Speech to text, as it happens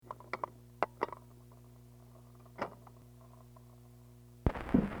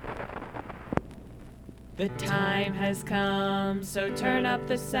The time has come, so turn up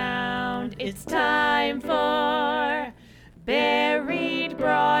the sound. It's time for Buried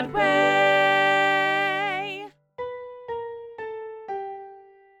Broadway.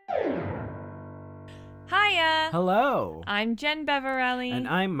 Hiya. Hello. I'm Jen Beverelli. And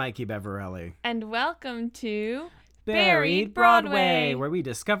I'm Mikey Beverelli. And welcome to Buried Broadway, where we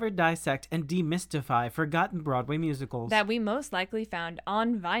discover, dissect, and demystify forgotten Broadway musicals that we most likely found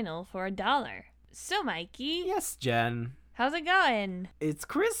on vinyl for $1. So, Mikey. Yes, Jen. How's it going? It's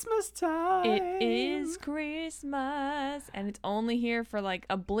Christmas time. It is Christmas, and it's only here for like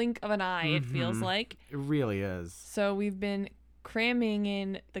a blink of an eye, it feels like. It really is. So we've been cramming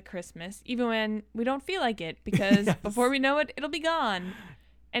in the Christmas, even when we don't feel like it, because Yes. before we know it, it'll be gone.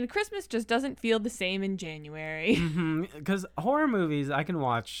 And Christmas just doesn't feel the same in January. Because horror movies I can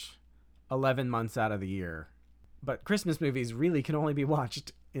watch 11 months out of the year, but Christmas movies really can only be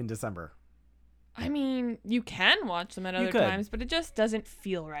watched in December. I mean, you can watch them at other times, but it just doesn't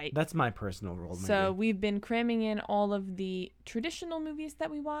feel right. That's my personal rule. So we've been cramming in all of the traditional movies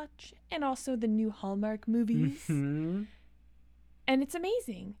that we watch and also the new Hallmark movies. Mm-hmm. And it's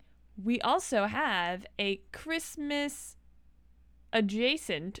amazing. We also have a Christmas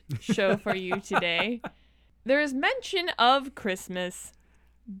adjacent show for you today. There is mention of Christmas,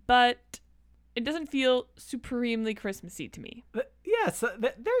 but it doesn't feel supremely Christmassy to me. Yes,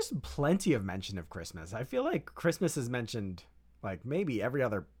 there's plenty of mention of Christmas. I feel like Christmas is mentioned like maybe every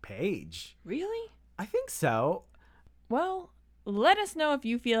other page. Really? I think so. Well, let us know if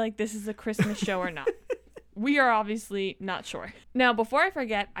you feel like this is a Christmas show or not. We are obviously not sure. Now, before I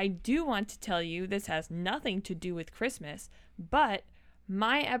forget, I do want to tell you this has nothing to do with Christmas, but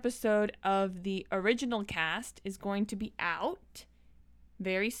my episode of the original cast is going to be out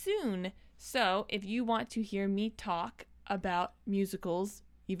very soon. So if you want to hear me talk about musicals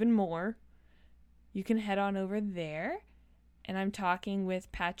even more, you can head on over there. And I'm talking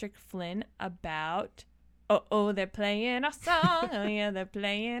with Patrick Flynn about Oh, they're playing our song. Oh, yeah, they're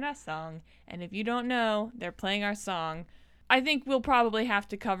playing our song. And if you don't know, they're playing our song. I think we'll probably have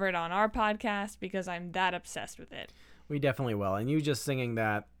to cover it on our podcast because I'm that obsessed with it. We definitely will. And you just singing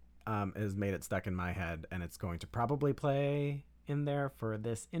that has made it stuck in my head. And it's going to probably play in there for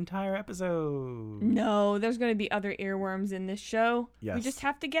this entire episode. No, there's going to be other earworms in this show. Yes. We just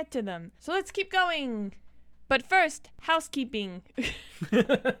have to get to them. So let's keep going. But first, housekeeping.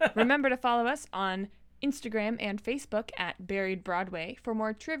 Remember to follow us on Instagram and Facebook at Buried Broadway for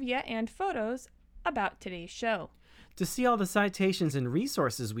more trivia and photos about today's show. To see all the citations and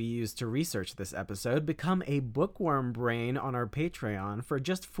resources we used to research this episode, become a bookworm brain on our Patreon for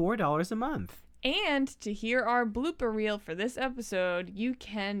just $4 a month. And to hear our blooper reel for this episode, you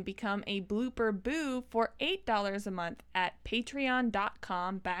can become a blooper boo for $8 a month at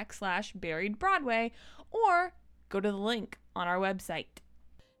patreon.com/Buried Broadway, or go to the link on our website.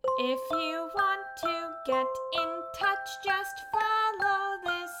 If you want to get in touch, just follow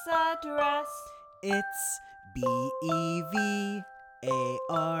this address. It's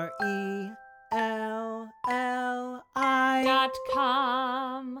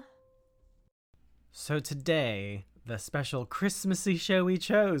BEVERELLI.com. So today, the special Christmassy show we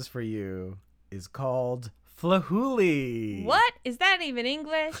chose for you is called Flahooley. What? Is that even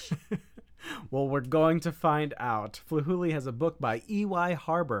English? Well, we're going to find out. Flahooley has a book by E.Y.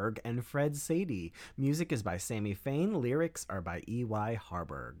 Harburg and Fred Sadie. Music is by Sammy Fain. Lyrics are by E.Y.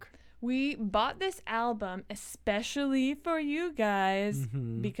 Harburg. We bought this album especially for you guys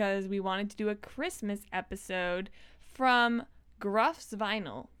because we wanted to do a Christmas episode from Gruff's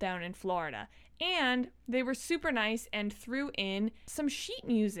Vinyl down in Florida. And they were super nice and threw in some sheet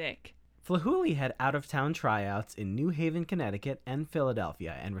music. Flahooley had out-of-town tryouts in New Haven, Connecticut and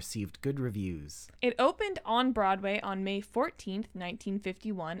Philadelphia and received good reviews. It opened on Broadway on May 14th,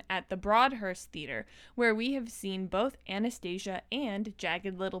 1951 at the Broadhurst Theater, where we have seen both Anastasia and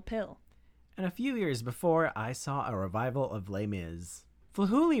Jagged Little Pill. And a few years before, I saw a revival of Les Mis.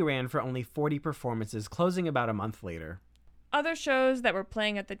 Flahooley ran for only 40 performances, closing about a month later. Other shows that were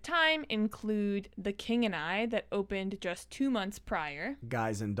playing at the time include The King and I, that opened just 2 months prior.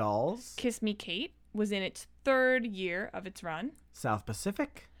 Guys and Dolls. Kiss Me Kate was in its 3rd year of its run. South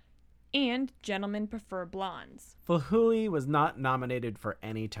Pacific. And Gentlemen Prefer Blondes. Flahooley was not nominated for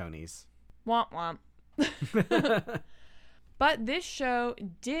any Tonys. Womp womp. But this show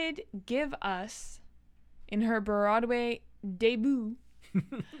did give us, in her Broadway debut,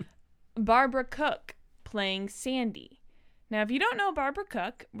 Barbara Cook playing Sandy. Now, if you don't know Barbara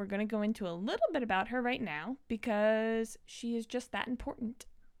Cook, we're going to go into a little bit about her right now because she is just that important.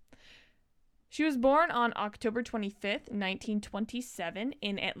 She was born on October 25th, 1927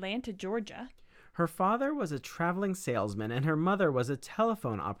 in Atlanta, Georgia. Her father was a traveling salesman and her mother was a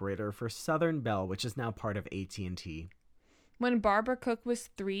telephone operator for Southern Bell, which is now part of AT&T. When Barbara Cook was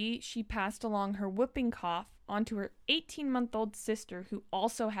 3, she passed along her whooping cough onto her 18-month-old sister, who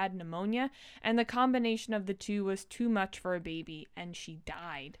also had pneumonia, and the combination of the two was too much for a baby, and she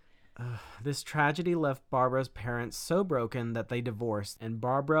died. This tragedy left Barbara's parents so broken that they divorced, and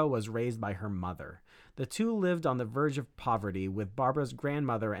Barbara was raised by her mother. The two lived on the verge of poverty, with Barbara's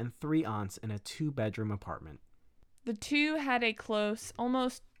grandmother and 3 aunts in a 2-bedroom apartment. The two had a close,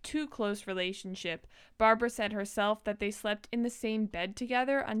 almost too close relationship. Barbara said herself that they slept in the same bed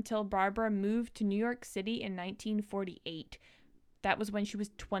together until Barbara moved to New York City in 1948. That was when she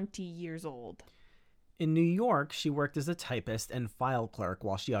was 20 years old. In New York, she worked as a typist and file clerk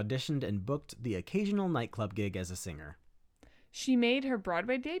while she auditioned and booked the occasional nightclub gig as a singer. She made her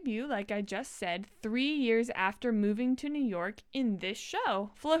Broadway debut, like I just said, 3 years after moving to New York in this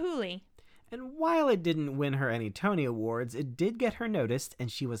show, Flahooley. And while it didn't win her any Tony Awards, it did get her noticed, and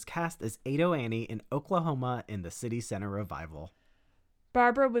she was cast as Ado Annie in Oklahoma in the City Center revival.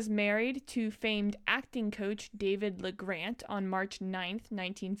 Barbara was married to famed acting coach David LeGrant on March 9,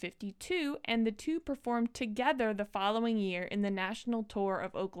 1952, and the two performed together the following year in the national tour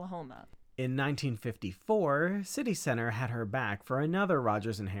of Oklahoma. In 1954, City Center had her back for another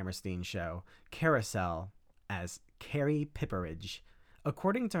Rodgers and Hammerstein show, Carousel, as Carrie Pipperidge.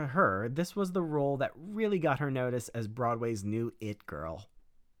 According to her, this was the role that really got her notice as Broadway's new it girl.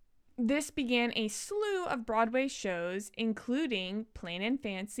 This began a slew of Broadway shows, including Plain and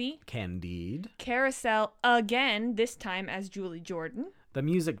Fancy, Candide, Carousel again, this time as Julie Jordan, The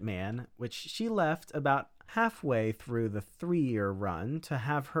Music Man, which she left about halfway through the 3-year run to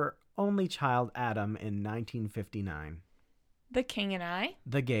have her only child Adam in 1959. The King and I,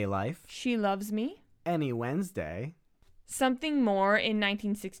 The Gay Life, She Loves Me, Any Wednesday, Something More in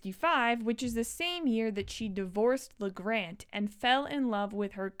 1965, which is the same year that she divorced LeGrant and fell in love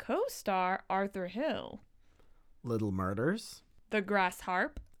with her co-star Arthur Hill, Little Murders, The Grass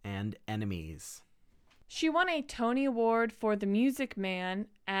Harp, and Enemies. She won a Tony Award for The Music Man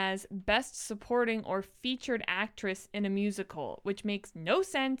as Best Supporting or Featured Actress in a Musical, which makes no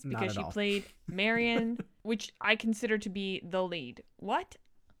sense because she played Marion, which I consider to be the lead. What?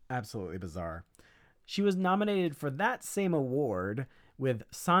 Absolutely bizarre. She was nominated for that same award with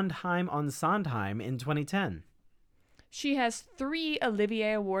Sondheim on Sondheim in 2010. She has 3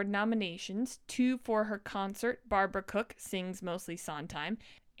 Olivier Award nominations, 2 for her concert, Barbara Cook Sings Mostly Sondheim,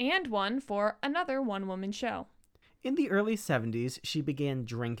 and 1 for another one-woman show. In the early 70s, she began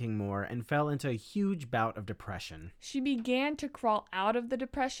drinking more and fell into a huge bout of depression. She began to crawl out of the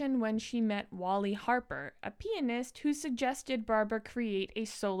depression when she met Wally Harper, a pianist who suggested Barbara create a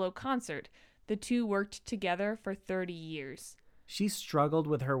solo concert. The two worked together for 30 years. She struggled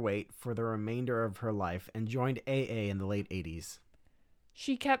with her weight for the remainder of her life and joined AA in the late 80s.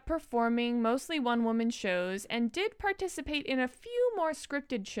 She kept performing mostly one-woman shows and did participate in a few more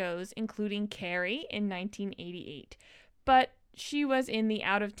scripted shows, including Carrie in 1988. But she was in the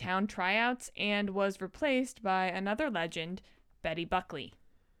out-of-town tryouts and was replaced by another legend, Betty Buckley.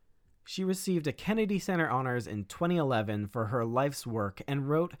 She received a Kennedy Center Honors in 2011 for her life's work and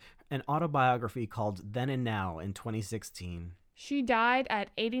wrote an autobiography called Then and Now in 2016. She died at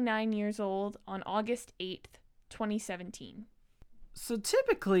 89 years old on August 8th, 2017. So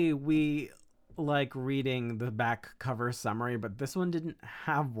typically we like reading the back cover summary, but this one didn't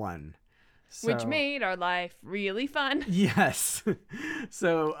have one. Which made our life really fun. Yes.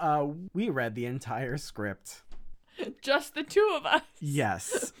 So we read the entire script. Just the two of us.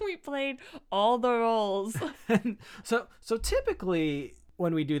 Yes. We played all the roles. So typically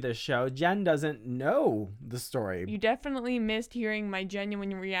when we do this show, Jen doesn't know the story. You definitely missed hearing my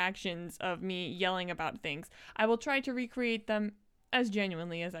genuine reactions of me yelling about things. I will try to recreate them as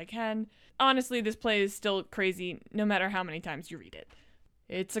genuinely as I can. Honestly, this play is still crazy no matter how many times you read it.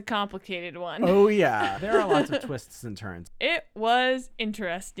 It's a complicated one. Oh yeah, there are lots of twists and turns. It was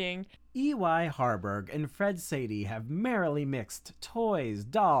interesting. E.Y. Harburg and Fred Sadie have merrily mixed toys,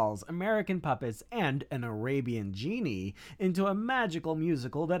 dolls, American puppets, and an Arabian genie into a magical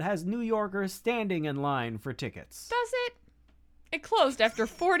musical that has New Yorkers standing in line for tickets. Does it? It closed after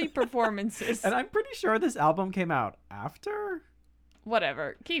 40 performances. And I'm pretty sure this album came out after?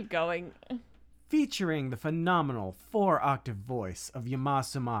 Whatever. Keep going. Featuring the phenomenal 4-octave voice of Yama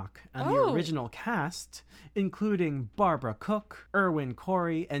Sumac and the original cast, including Barbara Cook, Erwin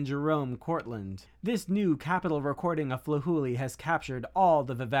Corey, and Jerome Cortland. This new Capitol recording of Flahooley has captured all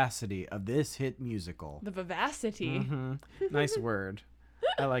the vivacity of this hit musical. The vivacity. Mm-hmm. Nice word.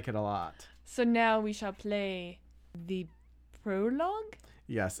 I like it a lot. So now we shall play the prologue?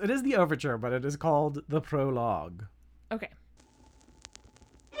 Yes, it is the overture, but it is called the prologue. Okay.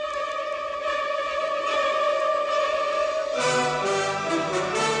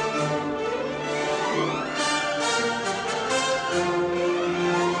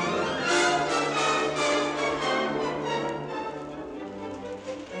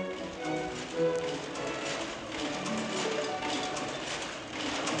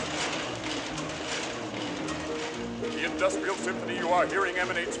 The industrial symphony you are hearing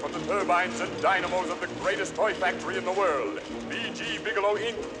emanates from the turbines and dynamos of the greatest toy factory in the world, B.G. Bigelow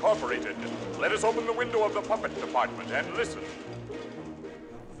Incorporated. Let us open the window of the puppet department and listen.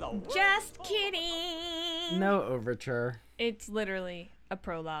 Just kidding. No overture. It's literally a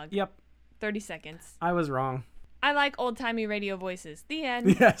prologue. Yep, 30 seconds. I was wrong. I like old-timey radio voices. The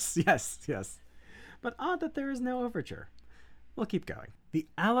end. Yes. But odd that there is no overture. We'll keep going. The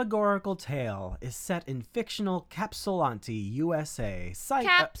allegorical tale is set in fictional Capsolanti, USA.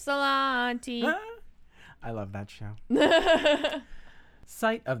 Capsolanti. I love that show.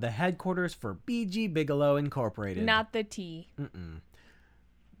 Site of the headquarters for B.G. Bigelow Incorporated. Not the T.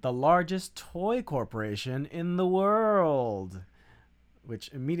 The largest toy corporation in the world. Which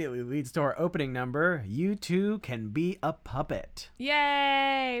immediately leads to our opening number, You Too Can Be a Puppet.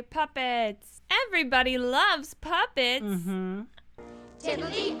 Yay, puppets. Everybody loves puppets. Mm-hmm.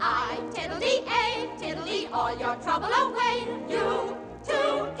 Tiddly-I, tiddly-A, tiddly all your trouble away. You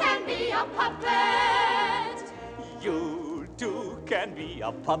too can be a puppet. You too can be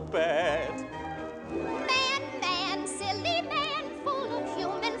a puppet. Man, silly man, full of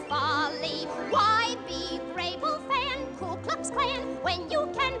human folly. Why be Grable Fan, Ku Klux Klan, when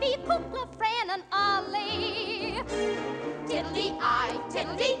you can be Kukla, Fran, and Ollie? Tiddly-I,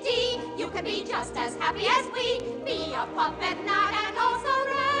 tiddly-dee, you can be just as happy as we. Be a puppet now and also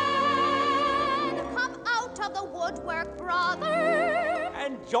red. Come out of the woodwork, brother.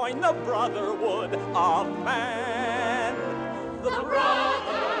 And join the Brotherhood of Man. The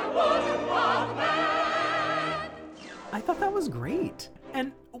Brotherhood of Man. I thought that was great.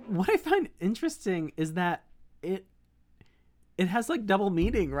 And what I find interesting is that it has like double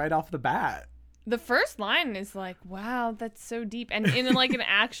meaning right off the bat. The first line is like, wow, that's so deep. And in like an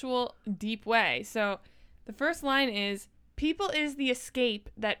actual deep way. So the first line is, people is the escape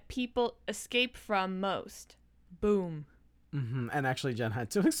that people escape from most. Boom. Mm-hmm. And actually, Jen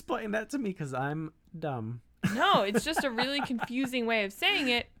had to explain that to me because I'm dumb. No, it's just a really confusing way of saying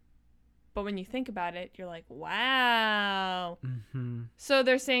it. But when you think about it, you're like, wow. Mm-hmm. So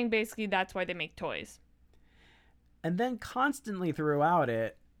they're saying basically that's why they make toys. And then constantly throughout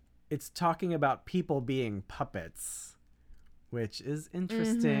it, it's talking about people being puppets, which is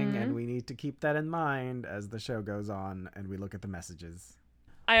interesting. And we need to keep that in mind as the show goes on and we look at the messages.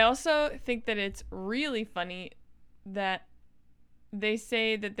 I also think that it's really funny that they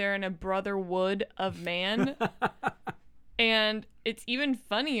say that they're in a brotherhood of man. And it's even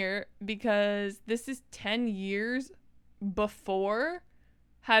funnier because this is 10 years before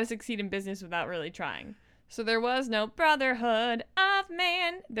How to Succeed in Business Without Really Trying. So there was no brotherhood of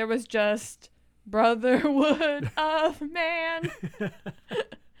man. There was just brotherhood of man.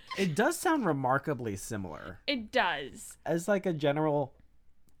 It does sound remarkably similar. It does. As like a general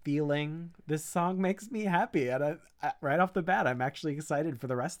feeling, this song makes me happy. And right off the bat, I'm actually excited for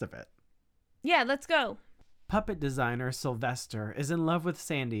the rest of it. Yeah, let's go. Puppet designer Sylvester is in love with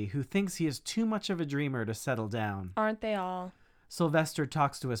Sandy, who thinks he is too much of a dreamer to settle down. Aren't they all? Sylvester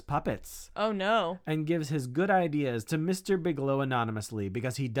talks to his puppets Oh, no. and gives his good ideas to Mr. Bigelow anonymously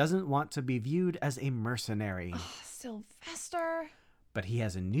because he doesn't want to be viewed as a mercenary. Sylvester. But he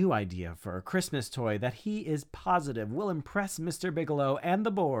has a new idea for a Christmas toy that he is positive will impress Mr. Bigelow and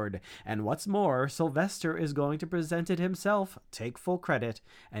the board. And what's more, Sylvester is going to present it himself, take full credit,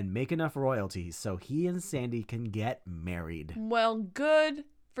 and make enough royalties so he and Sandy can get married. Well, good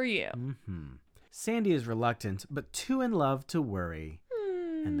for you. Mm-hmm. Sandy is reluctant, but too in love to worry.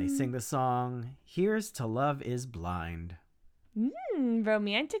 And they sing the song, Here's to Love is Blind.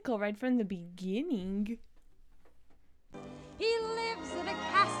 Romantical right from the beginning. He lives in a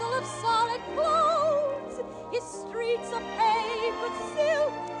castle of solid clothes. His streets are paved with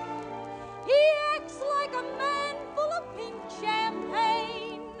silk. He acts like a man full of pink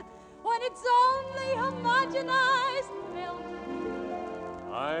champagne when it's only homogenized milk.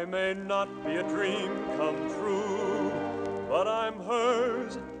 I may not be a dream come true, but I'm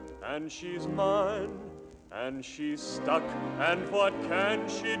hers, and she's mine, and she's stuck, and what can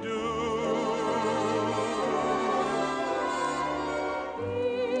she do?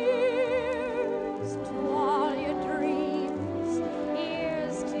 Here's to all your dreams.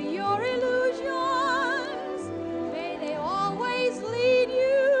 Here's to your illusions. May they always lead you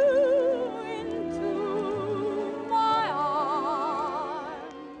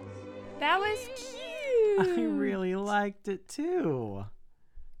I really liked it too.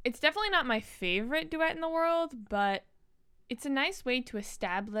 It's definitely not my favorite duet in the world, but it's a nice way to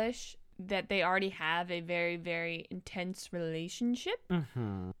establish that they already have a very, very intense relationship.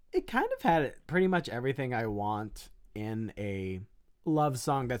 It kind of had pretty much everything I want in a love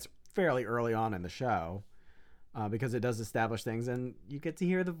song that's fairly early on in the show, because it does establish things and you get to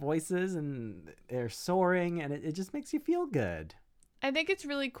hear the voices and they're soaring and it just makes you feel good. I think it's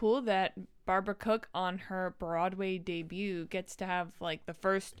really cool that Barbara Cook on her Broadway debut gets to have like the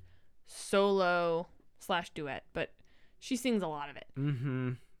first solo / duet, but she sings a lot of it.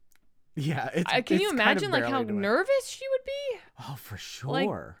 Yeah, can you imagine like how nervous she would be? Oh, for sure. Like,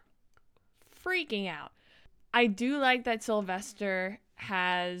 freaking out. I do like that Sylvester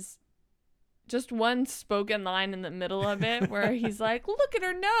has just one spoken line in the middle of it where he's like, look at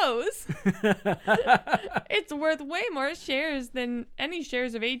her nose. It's worth way more shares than any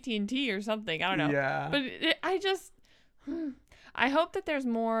shares of AT&T or something. I don't know. Yeah. But I hope that there's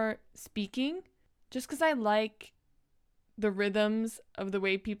more speaking, just because I like the rhythms of the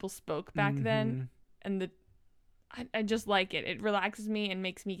way people spoke back then. And I just like it. It relaxes me and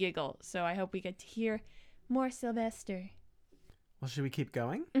makes me giggle. So I hope we get to hear more Sylvester. Well, should we keep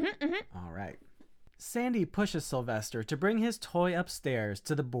going? All right. Sandy pushes Sylvester to bring his toy upstairs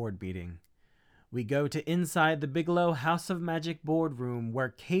to the board meeting. We go to inside the Bigelow House of Magic boardroom where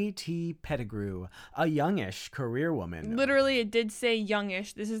K.T. Pettigrew, a youngish career woman... Literally, it did say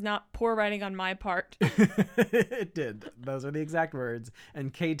youngish. This is not poor writing on my part. It did. Those are the exact words.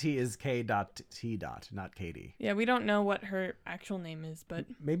 And K.T. is K.T. not Katie. Yeah, we don't know what her actual name is, but...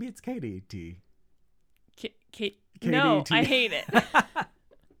 Maybe it's K.D.T. No, I hate it.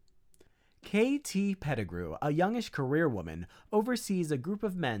 K.T. Pettigrew, a youngish career woman, oversees a group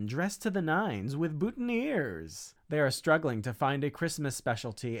of men dressed to the nines with boutonnieres. They are struggling to find a Christmas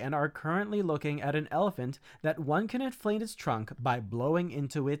specialty and are currently looking at an elephant that one can inflate its trunk by blowing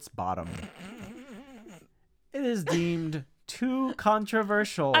into its bottom. It is deemed too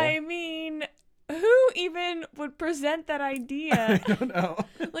controversial. I mean, who even would present that idea? I don't know.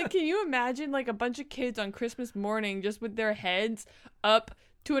 Like, can you imagine like a bunch of kids on Christmas morning just with their heads up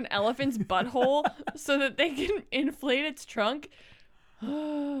to an elephant's butthole so that they can inflate its trunk? I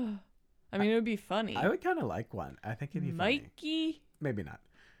mean, it would be funny. I would kind of like one. I think it'd be funny. Mikey? Maybe not.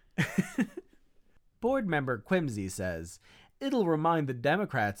 Board member Quimsy says, it'll remind the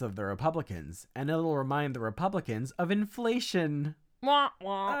Democrats of the Republicans, and it'll remind the Republicans of inflation. Wah,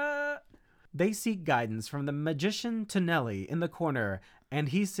 wah. They seek guidance from the magician Tonelli in the corner, and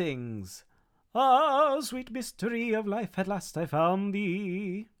he sings, ah, sweet mystery of life, at last I found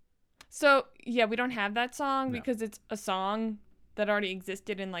thee. So, yeah, we don't have that song No. because it's a song that already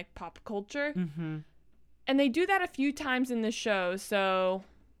existed in, like, pop culture. Mm-hmm. And they do that a few times in the show, so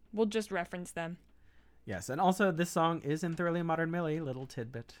we'll just reference them. Yes, and also this song is in Thoroughly Modern Millie, little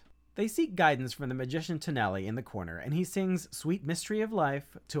tidbit. They seek guidance from the magician Tonelli in the corner, and he sings Sweet Mystery of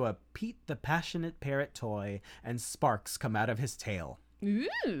Life to a Pete the Passionate Parrot toy, and sparks come out of his tail.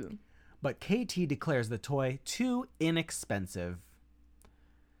 Ooh. But KT declares the toy too inexpensive.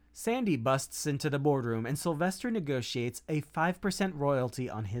 Sandy busts into the boardroom, and Sylvester negotiates a 5% royalty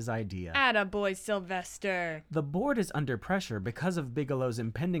on his idea. Attaboy, Sylvester. The board is under pressure because of Bigelow's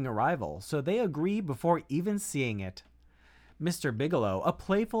impending arrival, so they agree before even seeing it. Mr. Bigelow, a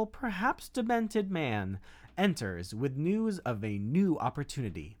playful, perhaps demented man, enters with news of a new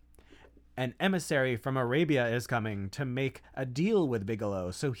opportunity. An emissary from Arabia is coming to make a deal with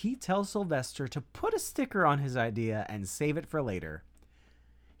Bigelow, so he tells Sylvester to put a sticker on his idea and save it for later.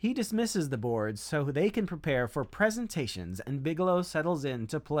 He dismisses the board so they can prepare for presentations, and Bigelow settles in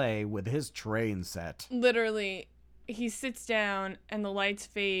to play with his train set. Literally, he sits down and the lights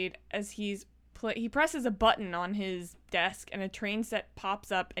fade as he presses a button on his desk and a train set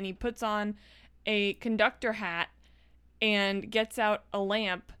pops up, and he puts on a conductor hat and gets out a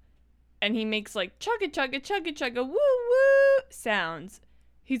lamp, and he makes like chugga chugga chugga chugga woo woo sounds.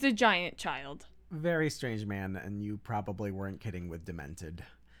 He's a giant child. Very strange man, and you probably weren't kidding with demented.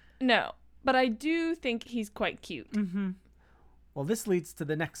 No, but I do think he's quite cute. Mm-hmm. Well, this leads to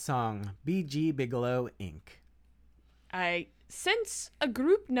the next song, B.G. Bigelow, Inc. I sense a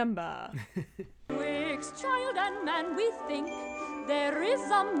group number. Twixt child and man we think there is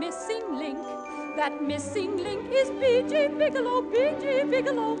a missing link. That missing link is B.G. Bigelow, B.G.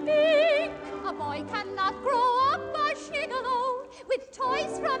 Bigelow, Inc. A boy cannot grow up a shigolo with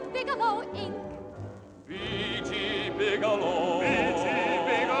toys from Bigelow Inc. B.G. Bigelow. B.G.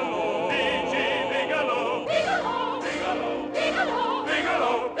 Bigelow. B.G. Bigelow. Bigelow, Bigelow. Bigelow,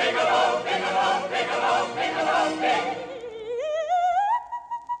 Bigelow. Bigelow. Bigelow. Bigelow. Bigelow.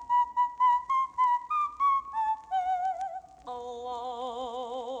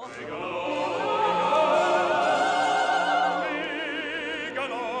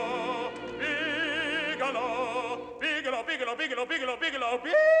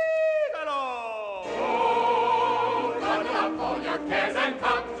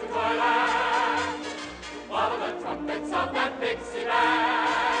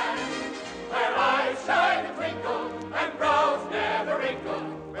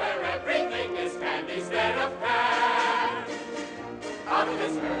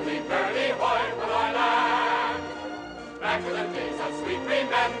 Hurly-burly, hoy, will I land. Back to the days of sweet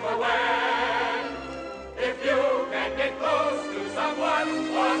remember when. If you can get close to someone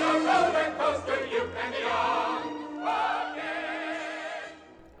on a roller coaster, you can be on again.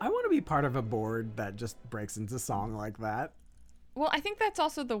 I want to be part of a board that just breaks into song like that. Well, I think that's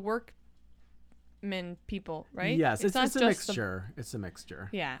also the workmen people, right? Yes, it's not a just the- mixture. It's a mixture.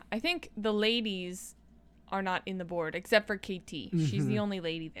 Yeah, I think the ladies are not in the board except for KT. She's the only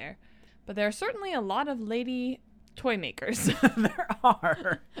lady there. But there are certainly a lot of lady toy makers. There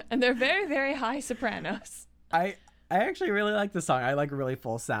are. And they're very, very high sopranos. I actually really like the song. I like really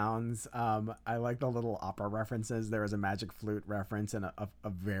full sounds. I like the little opera references. There is a magic flute reference and a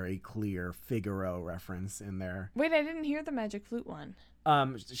very clear Figaro reference in there. Wait, I didn't hear the magic flute one.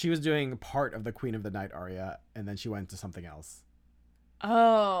 She was doing part of the Queen of the Night aria, and then she went to something else.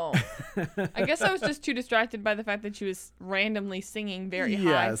 Oh. I guess I was just too distracted by the fact that she was randomly singing very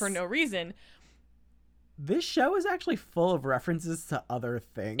high Yes. for no reason. This show is actually full of references to other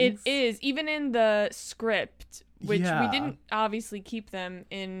things. It is, even in the script, which Yeah. we didn't obviously keep them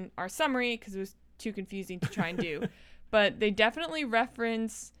in our summary because it was too confusing to try and do. But they definitely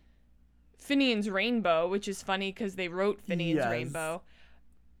reference Finian's Rainbow, which is funny because they wrote Finian's Yes. Rainbow.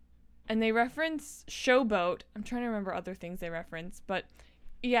 And they reference Showboat. I'm trying to remember other things they reference. But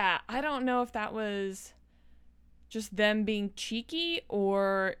yeah, I don't know if that was just them being cheeky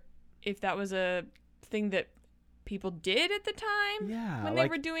or if that was a thing that people did at the time. Yeah, When they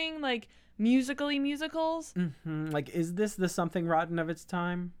like- were doing like musicals. Like, is this the something rotten of its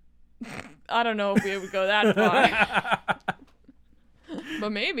time? I don't know if we would go that far.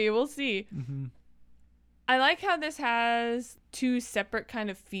 But maybe, we'll see. I like how this has two separate kind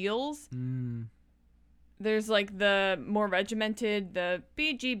of feels. There's like the more regimented, the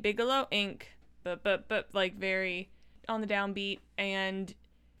B.G. Bigelow Inc., but like very on the downbeat and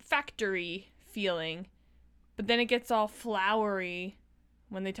factory feeling. But then it gets all flowery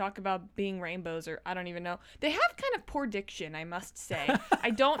when they talk about being rainbows, or I don't even know. They have kind of poor diction, I must say. I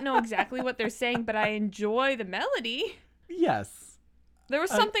don't know exactly what they're saying, but I enjoy the melody. Yes. There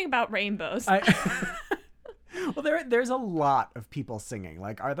was something about rainbows. Well, there's a lot of people singing.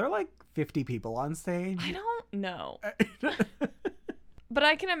 Like, are there like 50 people on stage? I don't know. But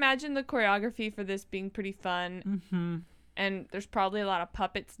I can imagine the choreography for this being pretty fun. And there's probably a lot of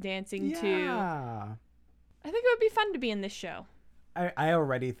puppets dancing too. Yeah. I think it would be fun to be in this show. I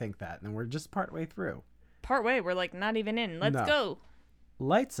already think that, and we're just partway through. Part way, we're like not even in. Let's No. go.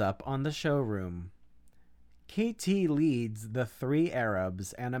 Lights up on the showroom. KT leads the three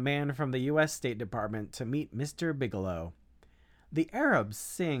Arabs and a man from the U.S. State Department to meet Mr. Bigelow. The Arabs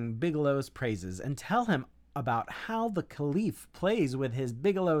sing Bigelow's praises and tell him about how the Caliph plays with his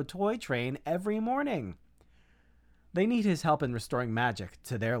Bigelow toy train every morning. They need his help in restoring magic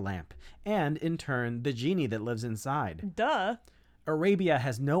to their lamp, and in turn, the genie that lives inside. Duh. Arabia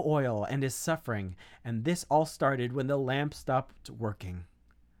has no oil and is suffering, and this all started when the lamp stopped working.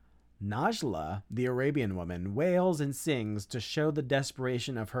 Najla, the Arabian woman, wails and sings to show the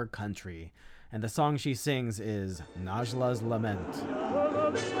desperation of her country, and the song she sings is Najla's Lament.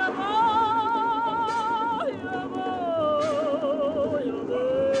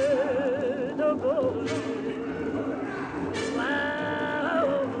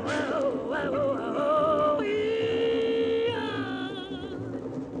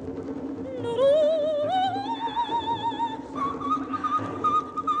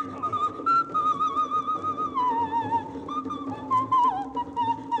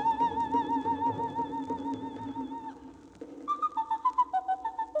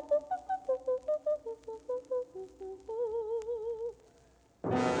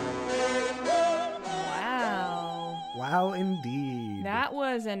 Wow. Wow, indeed. That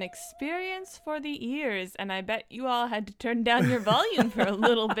was an experience for the ears, and I bet you all had to turn down your volume for a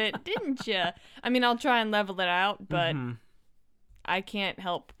little bit, didn't you? I mean, I'll try and level it out, but I can't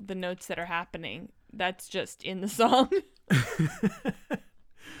help the notes that are happening. That's just in the song.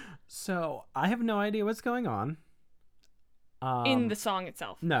 So, I have no idea what's going on. In the song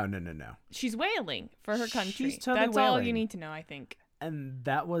itself. No. She's wailing for her country. She's totally That's all you wailing. need to know, I think. And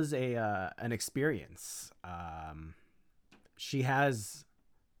that was an experience. She has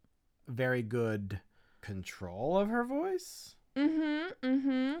very good control of her voice.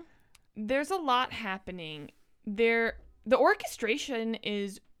 There's a lot happening. The orchestration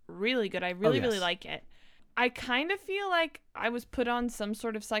is really good. I really yes. like it. I kind of feel like I was put on some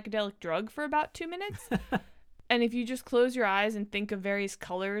sort of psychedelic drug for about 2 minutes. And if you just close your eyes and think of various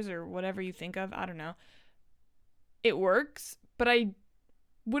colors or whatever you think of, I don't know, it works. But I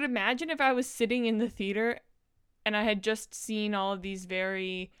would imagine if I was sitting in the theater and I had just seen all of these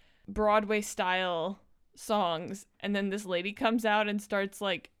very Broadway style songs, and then this lady comes out and starts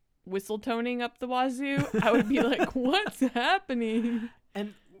like whistle toning up the wazoo, I would be like, what's happening?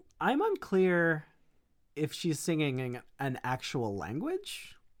 And I'm unclear if she's singing in an actual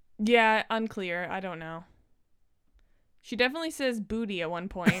language. Yeah, unclear. I don't know. She definitely says booty at one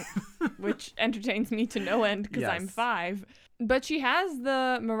point, which entertains me to no end because I'm 5. But she has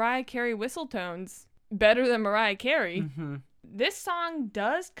the Mariah Carey whistle tones better than Mariah Carey. Mm-hmm. This song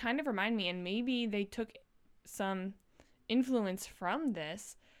does kind of remind me, and maybe they took some influence from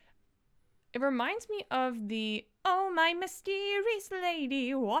this. It reminds me of the "Oh, my mysterious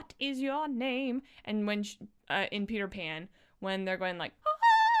lady, what is your name?" And when in Peter Pan, when they're going like,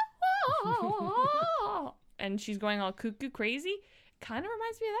 and she's going all cuckoo crazy, kind of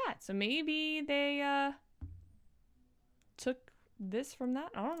reminds me of that. So maybe they took this from that.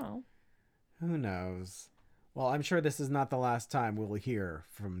 I don't know. Who knows? Well, I'm sure this is not the last time we'll hear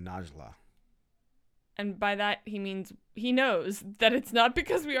from Najla. And by that, he means he knows that it's not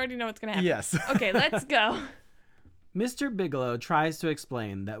because we already know what's going to happen. Yes. Okay, let's go. Mr. Bigelow tries to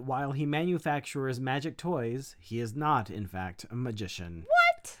explain that while he manufactures magic toys, he is not, in fact, a magician.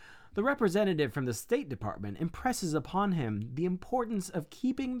 What? The representative from the State Department impresses upon him the importance of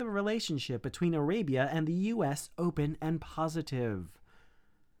keeping the relationship between Arabia and the U.S. open and positive.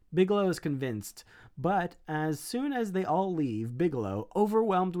 Bigelow is convinced, but as soon as they all leave, Bigelow,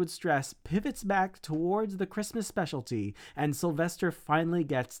 overwhelmed with stress, pivots back towards the Christmas specialty, and Sylvester finally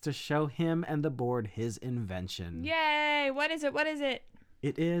gets to show him and the board his invention. Yay! What is it? What is it?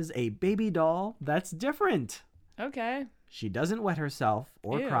 It is a baby doll that's different. Okay. She doesn't wet herself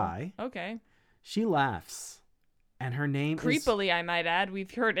or Ew. cry. Okay. She laughs. And her name Creepily, I might add.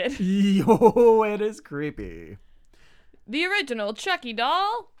 We've heard it. Yo, it is creepy. The original Chucky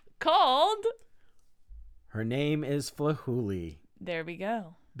doll called... Her name is Flahuli. There we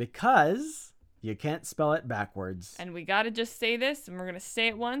go. Because you can't spell it backwards. And we gotta just say this, and we're gonna say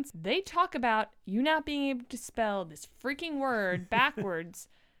it once. They talk about you not being able to spell this freaking word backwards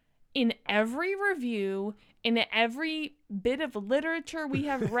in every review, in every bit of literature we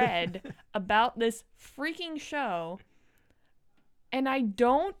have read about this freaking show. And I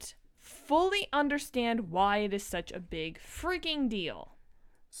don't fully understand why it is such a big freaking deal.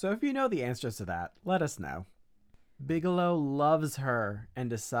 So if you know the answers to that, let us know. Bigelow loves her and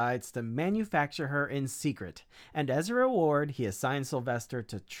decides to manufacture her in secret. And as a reward, he assigns Sylvester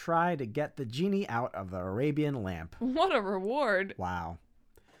to try to get the genie out of the Arabian lamp. What a reward. Wow.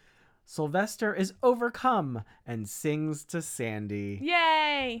 Sylvester is overcome and sings to Sandy.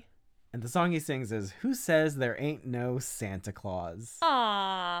 Yay! And the song he sings is, "Who Says There Ain't No Santa Claus?"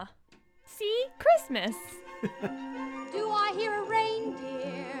 Aww. See? Christmas. Do I hear a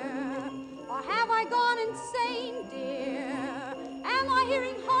reindeer? Or have I gone insane, dear? Am I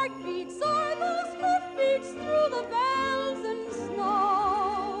hearing heartbeats or those hoofbeats through the bells and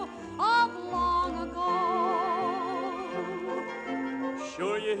snow of long ago?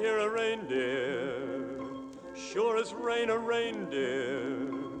 Sure you hear a reindeer, sure as rain a reindeer.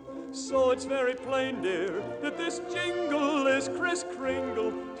 So it's very plain, dear, that this jingle is Kris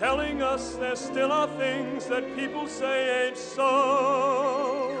Kringle, telling us there still are things that people say ain't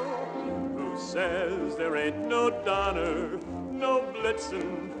so. Who says there ain't no Donner, no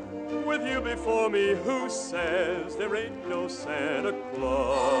Blitzen, with you before me? Who says there ain't no Santa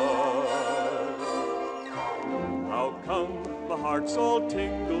Claus? How come my heart's all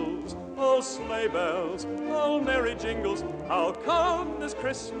tingles, all sleigh bells, all merry jingles? How come this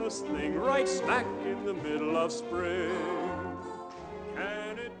Christmas thing right smack in the middle of spring?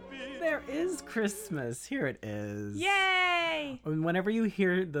 Can it be? There is Christmas. Here it is. Yay! And whenever you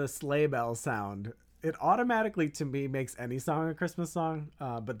hear the sleigh bell sound, it automatically, to me, makes any song a Christmas song.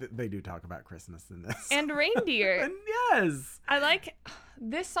 But they do talk about Christmas in this. And reindeer. And yes. I like...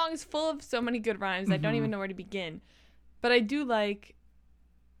 This song is full of so many good rhymes. I don't even know where to begin. But I do like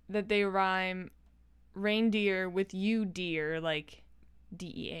that they rhyme reindeer with you, dear, like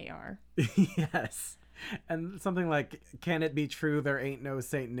D-E-A-R. Yes. And something like, can it be true there ain't no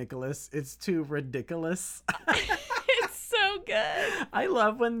St. Nicholas? It's too ridiculous. It's so good. I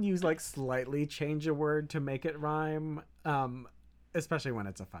love when you like slightly change a word to make it rhyme, especially when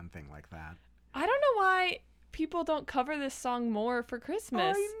it's a fun thing like that. I don't know why people don't cover this song more for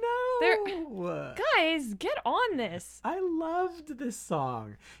Christmas. I know. Guys, get on this. I loved this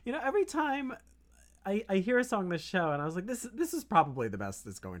song. You know, every time I hear a song this show, and I was like, this is probably the best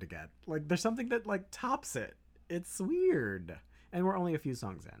it's going to get. Like, there's something that like tops it. It's weird, and we're only a few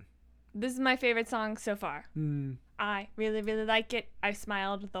songs in. This is my favorite song so far. I really, really like it. I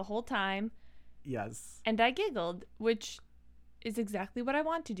smiled the whole time. Yes. And I giggled, which is exactly what I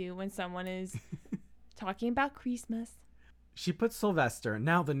want to do when someone is talking about Christmas. She put Sylvester,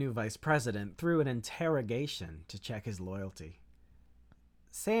 now the new vice president, through an interrogation to check his loyalty.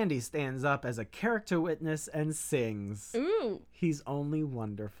 Sandy stands up as a character witness and sings. Ooh. He's only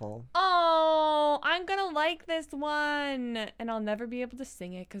wonderful. Oh, I'm gonna like this one. And I'll never be able to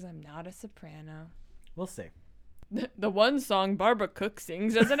sing it because I'm not a soprano. We'll see. The one song Barbara Cook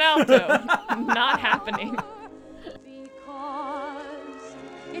sings as an alto. Not happening. Because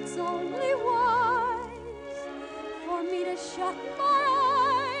it's only wise for me to shut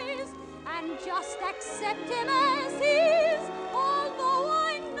my eyes and just accept him as he is, although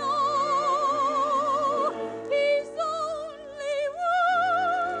I know he's only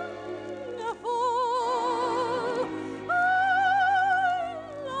wonderful. I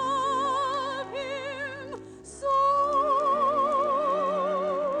love him so.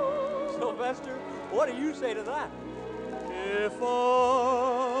 Sylvester, what do you say to that? If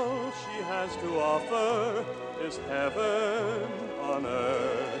all she has to offer is heaven on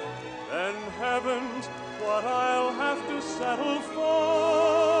earth, then heaven's what I'll have to settle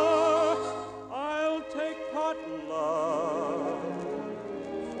for. I'll take pot love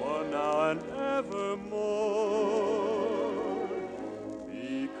for now and evermore,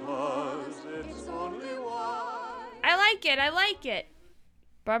 because it's only one. I like it. I like it.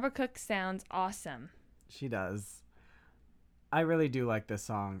 Barbara Cook sounds awesome. She does. I really do like this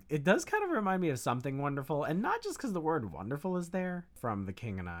song. It does kind of remind me of Something Wonderful, and not just because the word wonderful is there, from The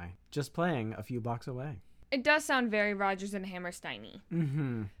King and I, just playing a few blocks away. It does sound very Rodgers and Hammerstein-y.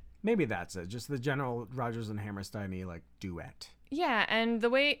 Mm-hmm. Maybe that's it. Just the general Rodgers and Hammerstein-y, like, duet. Yeah, and the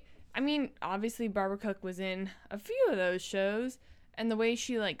way, I mean, obviously Barbara Cook was in a few of those shows, and the way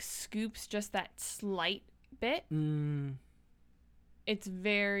she, like, scoops just that slight bit, it's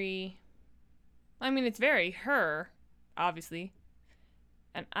very, I mean, it's very her, obviously.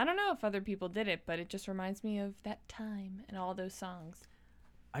 And I don't know if other people did it, but it just reminds me of that time and all those songs.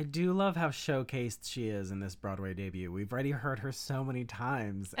 I do love how showcased she is in this Broadway debut. We've already heard her so many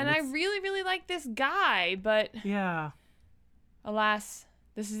times. And I really, really like this guy, but Yeah. alas,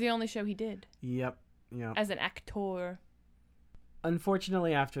 this is the only show he did Yep. as an actor.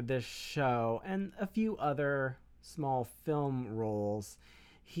 Unfortunately, after this show and a few other small film roles,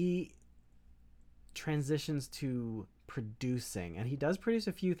 he transitions to producing, and he does produce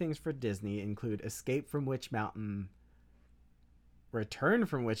a few things for Disney, include Escape from Witch Mountain, Return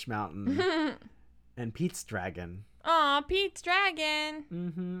from Witch Mountain, and Pete's Dragon. Aw, Pete's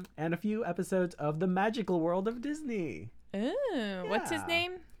Dragon. And a few episodes of The Magical World of Disney. Ooh, what's his Yeah.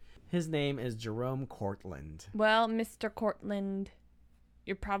 name? His name is Jerome Cortland. Well, Mr. Cortland,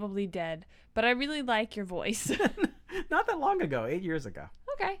 you're probably dead, but I really like your voice. Not that long ago, 8 years ago.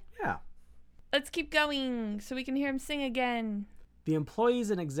 Okay, Yeah. let's keep going so we can hear him sing again. The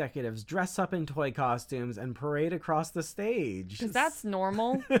employees and executives dress up in toy costumes and parade across the stage. Because that's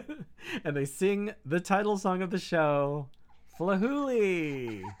normal. And they sing the title song of the show,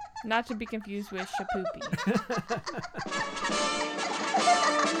 Flahooly. Not to be confused with Shapoopy.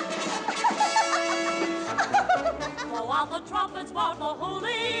 Blow out the trumpets for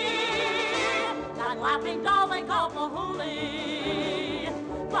Flahooly. That laughing doll they call Flahooly.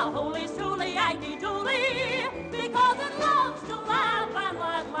 Flahooly's truly Yankee Dooley because it loves to laugh and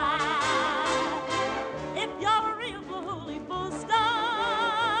laugh. If you're a real Flahooly booster,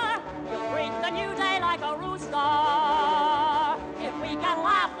 you'll greet the new day like a rooster. If we can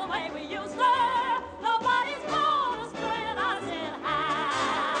laugh the way we used to, nobody's gonna split us in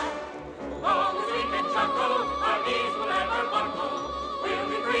half. Long as we can chuckle, our knees will never buckle. We'll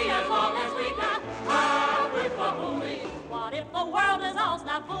be free as long as we can laugh with Flahooly. What if the world is all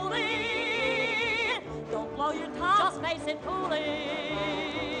snappooly? Don't blow your top, just face it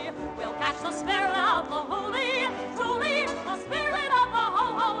coolly. We'll catch the spirit of Flahooly, truly the spirit of the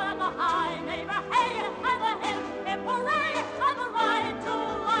ho-ho and the high neighbor, hey, and the hip, hip hooray, and the right to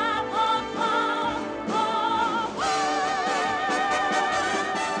laugh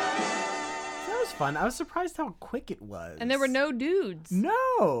That was fun. I was surprised how quick it was. And there were no dudes.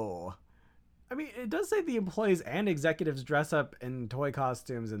 No! I mean, it does say the employees and executives dress up in toy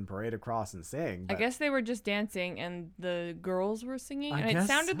costumes and parade across and sing. I but guess they were just dancing and the girls were singing. I And it guess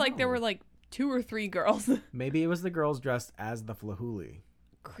sounded like there so. were like 2 or 3 girls. Maybe it was the girls dressed as the Flahooly.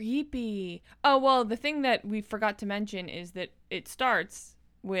 Creepy. Oh, well, the thing that we forgot to mention is that it starts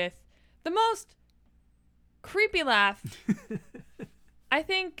with the most creepy laugh I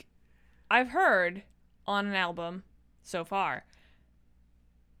think I've heard on an album so far.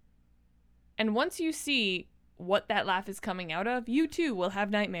 And once you see what that laugh is coming out of, you too will have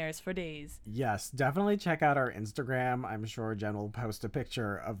nightmares for days. Yes, definitely check out our Instagram. I'm sure Jen will post a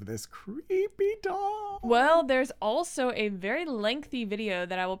picture of this creepy doll. Well, there's also a very lengthy video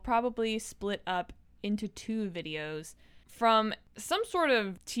that I will probably split up into 2 videos from some sort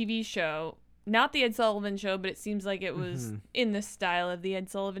of TV show. Not the Ed Sullivan Show, but it seems like it was in the style of the Ed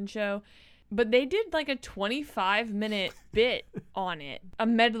Sullivan Show. But they did like a 25-minute bit on it. A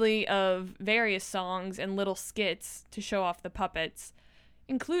medley of various songs and little skits to show off the puppets,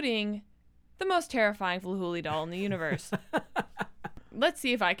 including the most terrifying Flahooley doll in the universe. Let's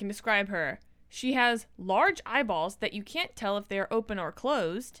see if I can describe her. She has large eyeballs that you can't tell if they're open or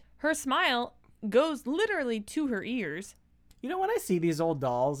closed. Her smile goes literally to her ears. You know, when I see these old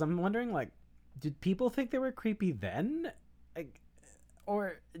dolls, I'm wondering, like, did people think they were creepy then? Like,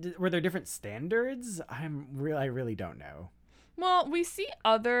 or were there different standards? I really don't know. Well, we see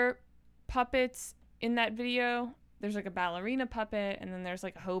other puppets in that video. There's like a ballerina puppet, and then there's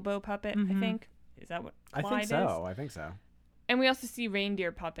like a hobo puppet, I think. Is that what Clyde is? I think so. And we also see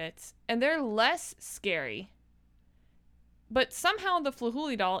reindeer puppets, and they're less scary. But somehow the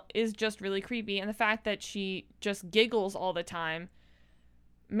Flahooley doll is just really creepy, and the fact that she just giggles all the time.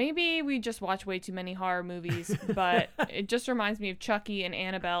 Maybe we just watch way too many horror movies, but it just reminds me of Chucky and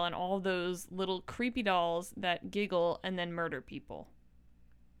Annabelle and all those little creepy dolls that giggle and then murder people.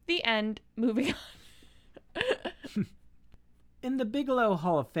 The end. Moving on. In the Bigelow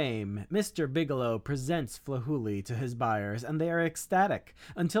Hall of Fame, Mr. Bigelow presents Flahooley to his buyers, and they are ecstatic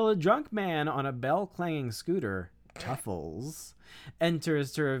until a drunk man on a bell-clanging scooter, Tuffles,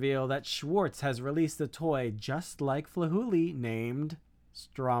 enters to reveal that Schwartz has released a toy just like Flahooley named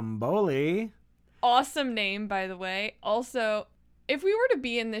Stromboli. Awesome name, by the way. Also, if we were to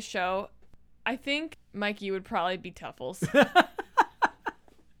be in this show, I think Mikey would probably be Tuffles.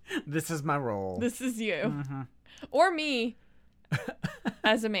 This is my role. This is you. Or me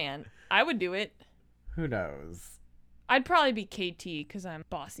as a man. I would do it. Who knows? I'd probably be KT because I'm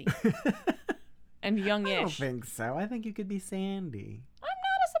bossy and youngish. I don't think so. I think you could be Sandy. I'm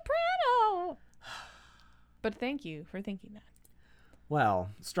not a soprano. But thank you for thinking that. Well,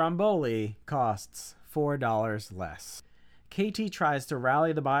 Stromboli costs $4 less. KT tries to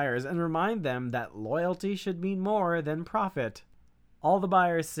rally the buyers and remind them that loyalty should mean more than profit. All the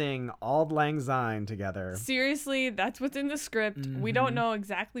buyers sing Auld Lang Syne together. Seriously, that's what's in the script. We don't know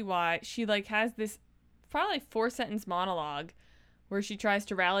exactly why. She has this probably 4-sentence monologue where she tries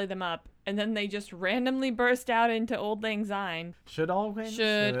to rally them up, and then they just randomly burst out into Auld Lang Syne. Should old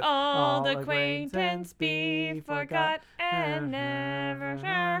acquaintance be forgot and never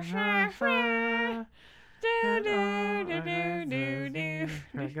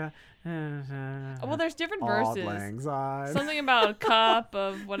Well, there's different verses. Auld Lang Syne. Something about a cup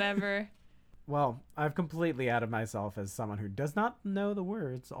of whatever. Well, I've completely outed myself as someone who does not know the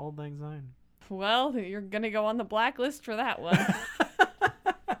words Auld Lang Syne. Well, you're gonna go on the blacklist for that one.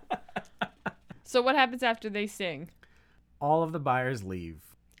 So what happens after they sing? All of the buyers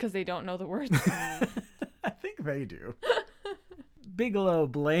leave. Because they don't know the words. I think they do. Bigelow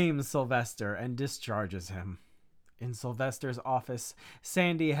blames Sylvester and discharges him. In Sylvester's office,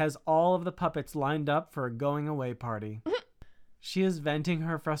 Sandy has all of the puppets lined up for a going-away party. She is venting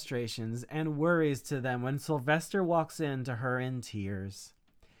her frustrations and worries to them when Sylvester walks in to her in tears.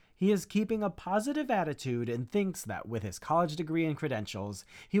 He is keeping a positive attitude and thinks that with his college degree and credentials,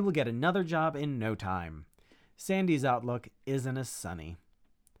 he will get another job in no time. Sandy's outlook isn't as sunny.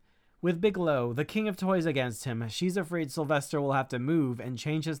 With Bigelow, the king of toys, against him, she's afraid Sylvester will have to move and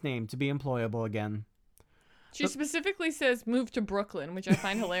change his name to be employable again. She specifically says move to Brooklyn, which I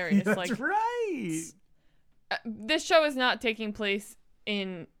find hilarious. That's right. This show is not taking place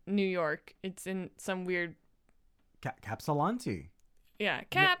in New York. It's in some weird... Capsolanti. Yeah,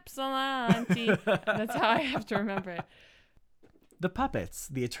 Capsolanti. That's how I have to remember it. The puppets,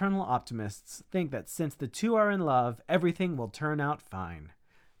 the eternal optimists, think that since the two are in love, everything will turn out fine.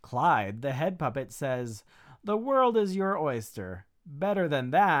 Clyde, the head puppet, says, "The world is your oyster. Better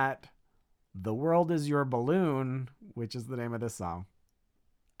than that, the world is your balloon," which is the name of this song.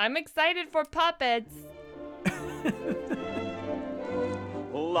 I'm excited for puppets.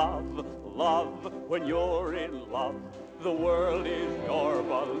 Love, love, when you're in love, the world is your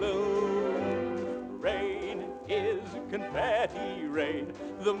balloon. Rain is confetti rain,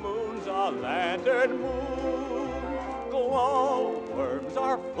 the moon's a lantern moon. Glowworms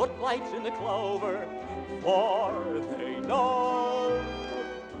are footlights in the clover, for they know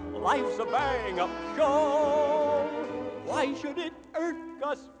life's a bang-up show. Why should it hurt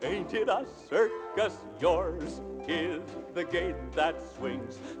circus, ain't it a circus? Yours is the gait that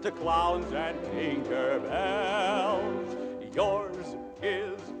swings to clowns and tinker bells. Yours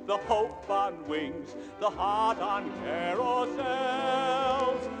is the hope on wings, the heart on carousels.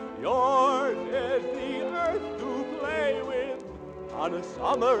 Yours is the earth to play with on a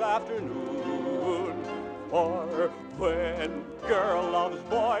summer afternoon. For when girl loves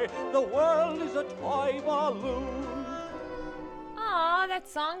boy, the world is a toy balloon. Aw, that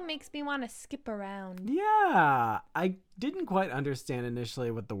song makes me want to skip around. Yeah, I didn't quite understand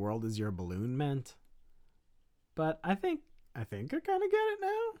initially what the world is your balloon meant. But I think I kind of get it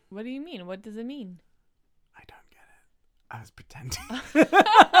now. What do you mean? What does it mean? I don't get it. I was pretending.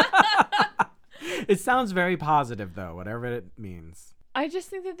 It sounds very positive, though, whatever it means. I just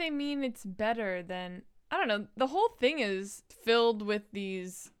think that they mean it's better than... I don't know. The whole thing is filled with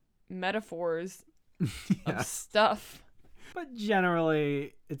these metaphors of stuff. But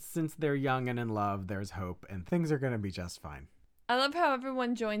generally, it's since they're young and in love, there's hope, and things are going to be just fine. I love how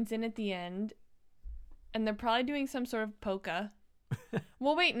everyone joins in at the end, and they're probably doing some sort of polka.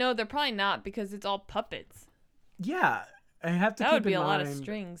 Well, wait, no, they're probably not, because it's all puppets. Yeah, I have to That keep would be in a lot of mind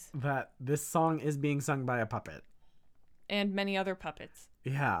strings. that this song is being sung by a puppet. And many other puppets.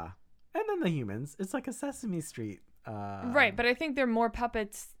 Yeah. And then the humans. It's like a Sesame Street. Right, but I think they're more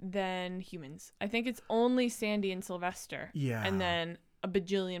puppets than humans. I think it's only Sandy and Sylvester. Yeah. And then a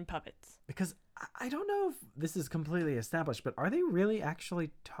bajillion puppets. Because I don't know if this is completely established, but are they really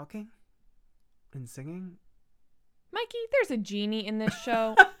actually talking and singing? Mikey, there's a genie in this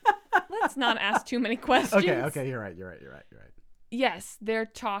show. Let's not ask too many questions. Okay, you're right. Yes, they're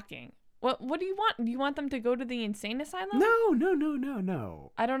talking. What do you want? Do you want them to go to the insane asylum?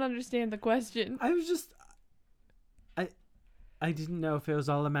 No. I don't understand the question. I was just... I didn't know if it was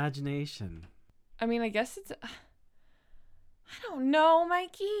all imagination. I mean, I guess it's... I don't know,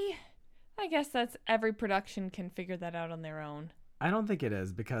 Mikey. I guess that's every production can figure that out on their own. I don't think it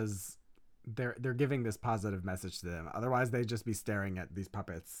is, because they're giving this positive message to them. Otherwise, they'd just be staring at these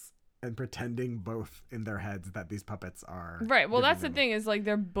puppets and pretending both in their heads that these puppets are... Right, well, that's the thing, is like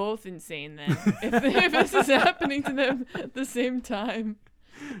they're both insane then. if this is happening to them at the same time.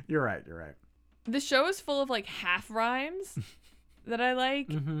 You're right. The show is full of like half rhymes that I like,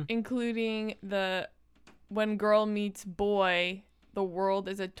 Mm-hmm. including the when girl meets boy, the world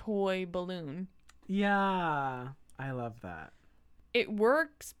is a toy balloon. Yeah, I love that. It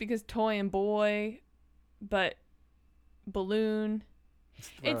works because toy and boy, but balloon.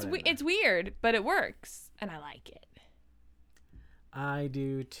 It's weird, but it works, and I like it. I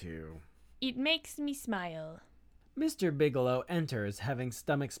do too. It makes me smile. Mr. Bigelow enters having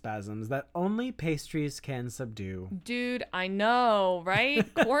stomach spasms that only pastries can subdue. Dude, I know,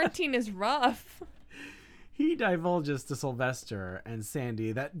 right? Quarantine is rough. He divulges to Sylvester and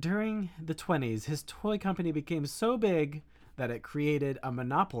Sandy that during the 1920s, his toy company became so big that it created a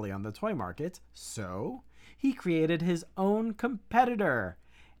monopoly on the toy market. So he created his own competitor,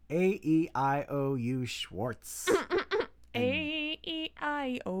 AEIOU Schwartz. AEIOU.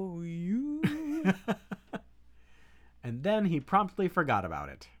 And then he promptly forgot about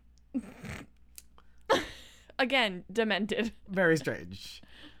it. Again, demented. Very strange.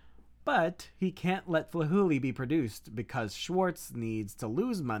 But he can't let Flahooley be produced because Schwartz needs to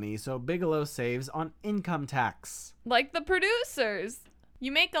lose money, so Bigelow saves on income tax. Like the producers.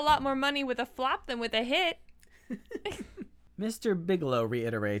 You make a lot more money with a flop than with a hit. Mr. Bigelow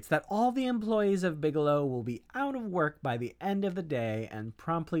reiterates that all the employees of Bigelow will be out of work by the end of the day and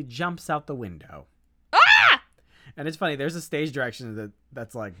promptly jumps out the window. Ah! And it's funny, there's a stage direction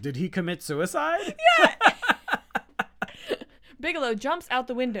that's like, did he commit suicide? Yeah. Bigelow jumps out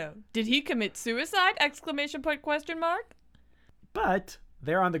the window. Did he commit suicide? Exclamation point, question mark. But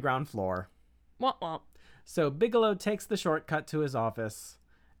they're on the ground floor. Womp womp. So Bigelow takes the shortcut to his office,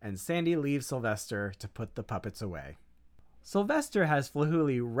 and Sandy leaves Sylvester to put the puppets away. Sylvester has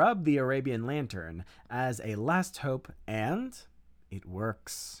Flahooley rub the Arabian lantern as a last hope, and it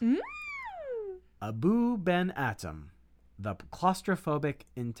works. Abu Ben Atom, the claustrophobic,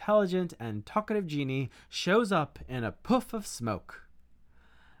 intelligent, and talkative genie, shows up in a puff of smoke.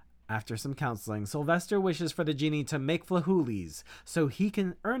 After some counseling, Sylvester wishes for the genie to make Flahooley's so he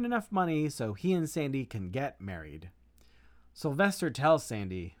can earn enough money so he and Sandy can get married. Sylvester tells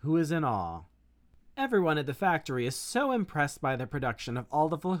Sandy, who is in awe. Everyone at the factory is so impressed by the production of all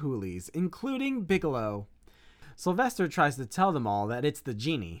the Flahooley's, including Bigelow. Sylvester tries to tell them all that it's the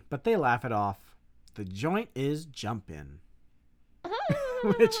genie, but they laugh it off. The joint is jumpin'.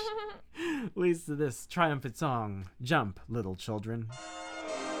 Which leads to this triumphant song, Jump, Little Children.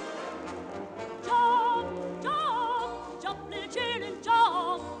 Jump, jump, jump, little children, jump.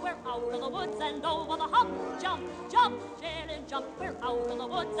 out of the woods and over the hop. Jump, jump, children, jump. We're out of the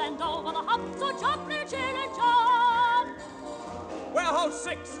woods and over the hop. So jump, little children, jump. Warehouse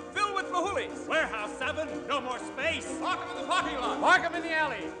 6, filled with mahoolies. Warehouse 7, no more space. Park 'em in the parking lot. Park 'em in the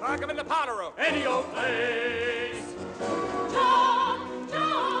alley. Park 'em in the powder room. Any old place. Jump,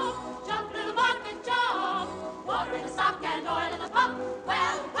 jump, jump, little bucket, jump. Water in the sock and oil in the pump.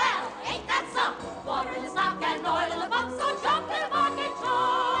 Well, well, ain't that some? Water in the sock and oil in the pump. So jump, little bucket,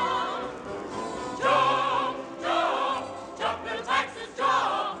 jump. Jump, jump, jump, little taxes,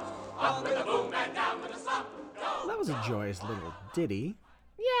 jump. Up with the boom and down with the slump. Well, that was a joyous little ditty.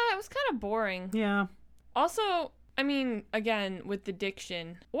 Yeah, it was kind of boring. Yeah. Also, I mean, again, with the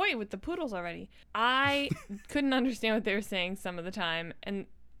diction, with the poodles already, I couldn't understand what they were saying some of the time. And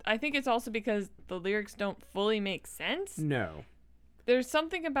I think it's also because the lyrics don't fully make sense. No. There's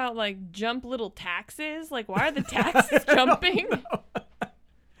something about, like, jump little taxes. Like, why are the taxes jumping?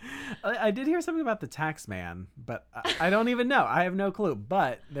 I did hear something about the tax man, but I don't even know. I have no clue.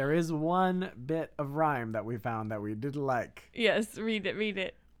 But there is one bit of rhyme that we found that we did like. Yes, read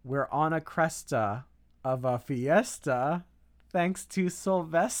it. We're on a cresta of a fiesta thanks to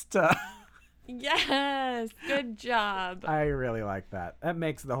Sylvester. Yes, good job. I really like that. That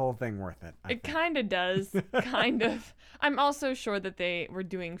makes the whole thing worth it. It kind of does. Kind of. I'm also sure that they were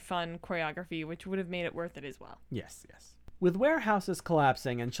doing fun choreography, which would have made it worth it as well. Yes. With warehouses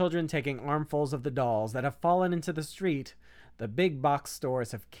collapsing and children taking armfuls of the dolls that have fallen into the street, the big box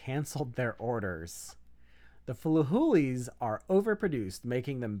stores have canceled their orders. The Fluhoolies are overproduced,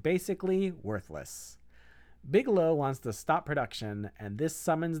 making them basically worthless. Bigelow wants to stop production, and this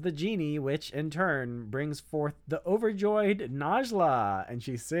summons the genie, which in turn brings forth the overjoyed Najla, and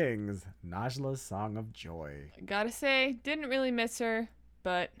she sings Najla's Song of Joy. Gotta say, didn't really miss her,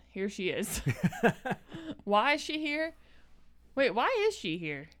 but here she is. Why is she here? Wait, why is she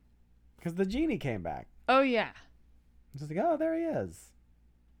here? Because the genie came back. Oh, yeah. It's just like, oh, there he is.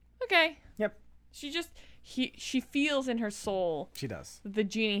 Okay. Yep. She feels in her soul She does. that the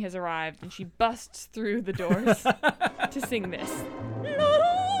genie has arrived, and she busts through the doors to sing this.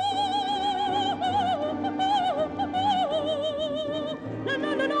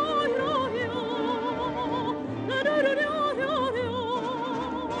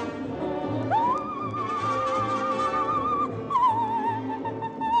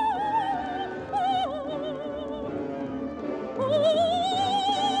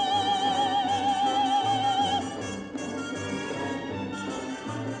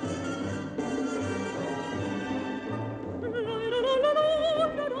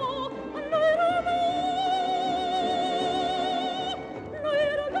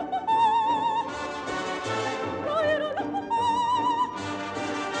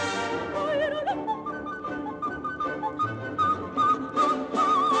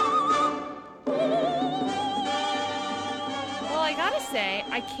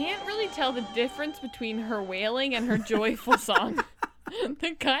 I can't really tell the difference between her wailing and her joyful song.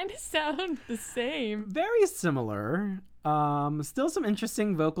 They kind of sound the same. Very similar. Still some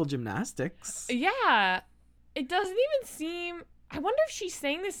interesting vocal gymnastics. Yeah. It doesn't even seem... I wonder if she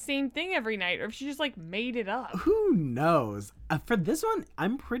sang the same thing every night or if she just, like, made it up. Who knows? For this one,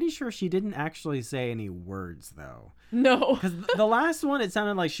 I'm pretty sure she didn't actually say any words, though. No. Because the last one, it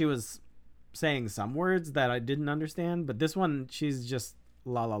sounded like she was saying some words that I didn't understand, but this one, she's just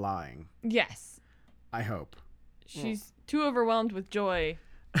la-la-laing. Yes. I hope. She's too overwhelmed with joy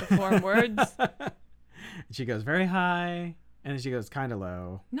to form words. She goes very high, and then she goes kind of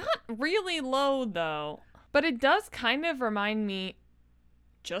low. Not really low, though. But it does kind of remind me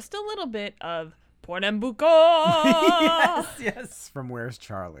just a little bit of Pernambuco. Yes. From Where's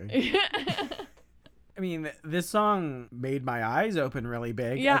Charlie? I mean, this song made my eyes open really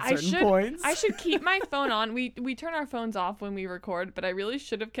big at certain points. I should keep my phone on. We turn our phones off when we record, but I really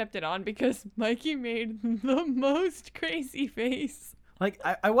should have kept it on because Mikey made the most crazy face. Like,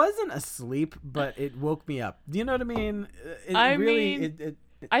 I wasn't asleep, but it woke me up. Do you know what I mean?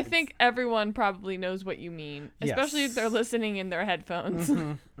 I think everyone probably knows what you mean, especially if they're listening in their headphones.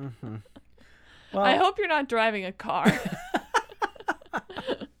 Mm-hmm, mm-hmm. Well, I hope you're not driving a car.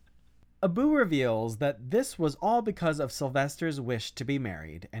 Abu reveals that this was all because of Sylvester's wish to be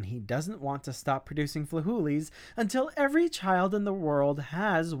married, and he doesn't want to stop producing Fluhoolies until every child in the world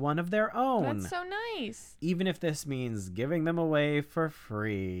has one of their own. That's so nice. Even if this means giving them away for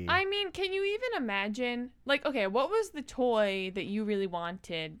free. I mean, can you even imagine? Like, okay, what was the toy that you really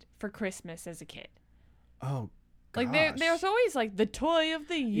wanted for Christmas as a kid? Oh, gosh. Like, there's always, like, the toy of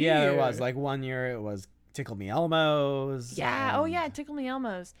the year. Yeah, there was. Like, one year it was Tickle Me Elmos. Yeah, oh yeah, Tickle Me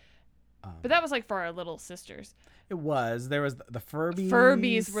Elmos. But that was like for our little sisters. It was. There was the Furbies.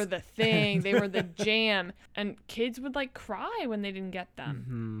 Furbies were the thing. They were the jam. And kids would like cry when they didn't get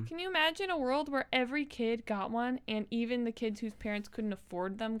them. Can you imagine a world where every kid got one and even the kids whose parents couldn't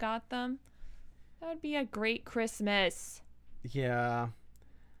afford them got them? That would be a great Christmas. Yeah.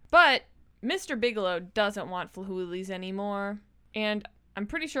 But Mr. Bigelow doesn't want Flahoolies anymore. And I'm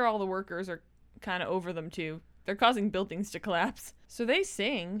pretty sure all the workers are kind of over them too. They're causing buildings to collapse. So they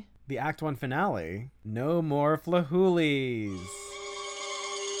sing. The Act 1 finale. No more Flahoolies.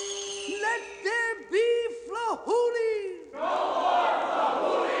 Let there be Flahoolies! No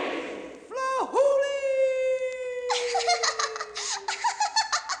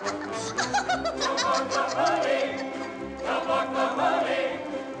more Flahoolies!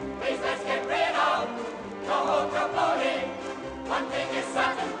 Please let's get rid of the whole capote. One thing is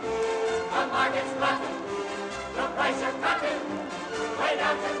certain, the market's rotten. The price you're cutting, way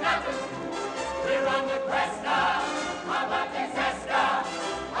down to nothing. We're on the cresta of a disaster,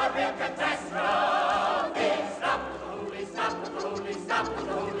 a real catastrophe. Stop the Flahoolies, stop the Flahoolies, stop the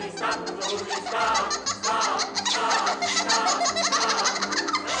Flahoolies, stop the Flahoolies, stop, stop, stop, stop, stop.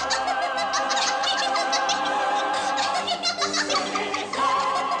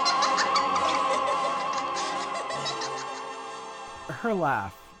 Her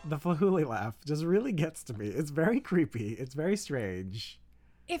laugh, the Flahoolie laugh, just really gets to me. It's very creepy. It's very strange.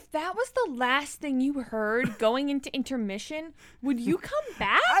 If that was the last thing you heard going into intermission, would you come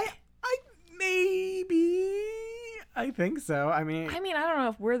back? I maybe. I think so. I mean, I don't know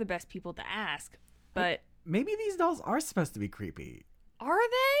if we're the best people to ask, but maybe these dolls are supposed to be creepy. are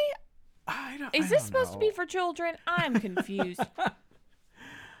they? Is this supposed to be for children? I'm confused.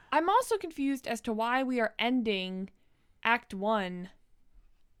 I'm also confused as to why we are ending Act 1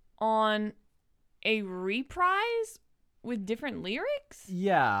 on a reprise with different lyrics?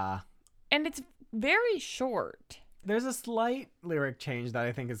 Yeah. And it's very short. There's a slight lyric change that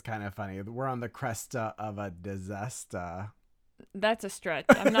I think is kind of funny. We're on the cresta of a disaster. That's a stretch.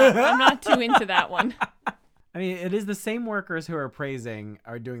 I'm not too into that one. I mean, it is the same workers who are praising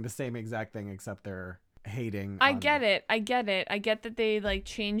are doing the same exact thing, except they're hating. I get it. I get that they like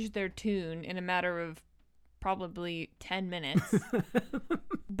changed their tune in a matter of probably 10 minutes.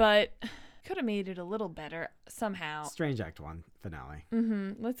 But could have made it a little better somehow. Strange Act 1 finale.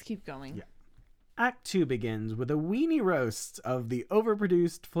 Let's keep going. Yeah. Act 2 begins with a weenie roast of the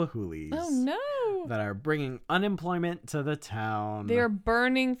overproduced Flahoolies. Oh no! That are bringing unemployment to the town. They're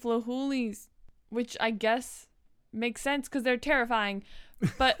burning Flahoolies, which I guess makes sense because they're terrifying.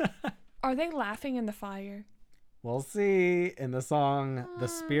 But are they laughing in the fire? We'll see in the song The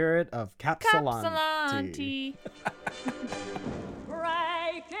Spirit of Capsalanti.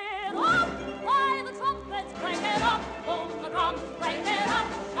 Break it up, play the trumpets, break it up, boom the drums, break it up,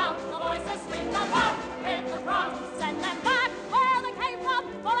 shout the voices, sweep them up, hit the drums, send them back where they came from,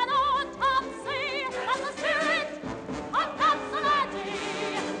 for an autopsy, and the spirit of Capsalanti.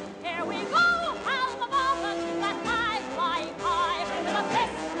 Here we go, how the moment that fly high, with a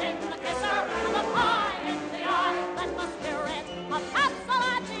fist in the kisser, and a pie in the eye, let the spirit of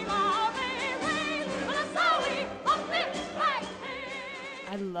Capsalanti raise, with a zowie of this right here.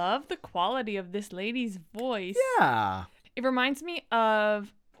 I love the quality of this lady's voice. Yeah. It reminds me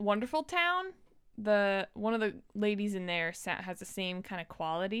of Wonderful Town. One of the ladies in there has the same kind of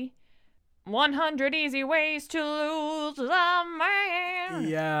quality. 100 easy ways to lose a man.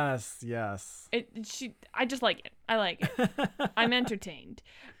 Yes. I just like it. I like it. I'm entertained.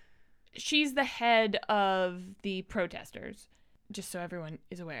 She's the head of the protesters, just so everyone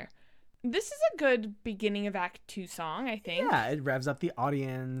is aware. This is a good beginning of Act 2 song, I think. Yeah, it revs up the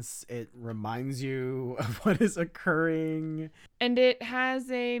audience. It reminds you of what is occurring. And it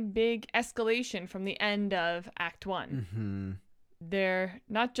has a big escalation from the end of Act 1. Mm-hmm. They're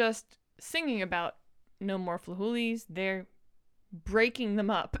not just singing about no more Flahoolies, they're breaking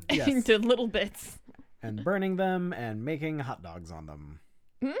them up into little bits. And burning them and making hot dogs on them.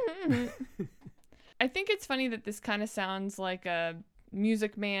 I think it's funny that this kind of sounds like a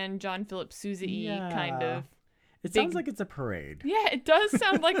Music Man, John Philip Sousa-y kind of. It sounds like it's a parade. Yeah, it does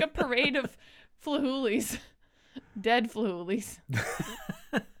sound like a parade of Flahoolies. Dead Flahoolies.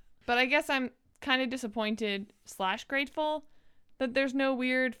 But I guess I'm kind of disappointed / grateful that there's no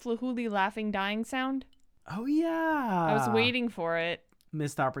weird Flahoolie laughing dying sound. Oh, yeah. I was waiting for it.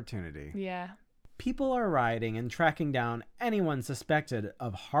 Missed opportunity. Yeah. People are rioting and tracking down anyone suspected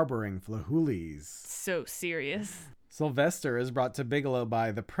of harboring Flahoolies. So serious. Sylvester is brought to Bigelow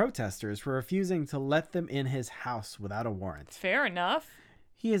by the protesters for refusing to let them in his house without a warrant. Fair enough.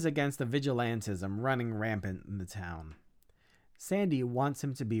 He is against the vigilantism running rampant in the town. Sandy wants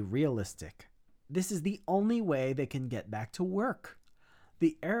him to be realistic. This is the only way they can get back to work.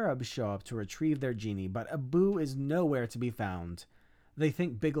 The Arabs show up to retrieve their genie, but Abu is nowhere to be found. They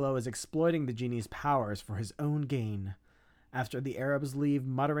think Bigelow is exploiting the genie's powers for his own gain. After the Arabs leave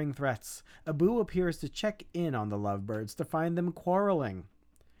muttering threats, Abu appears to check in on the lovebirds to find them quarreling.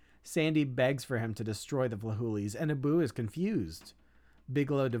 Sandy begs for him to destroy the Flahulis, and Abu is confused.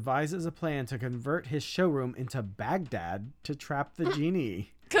 Bigelow devises a plan to convert his showroom into Baghdad to trap the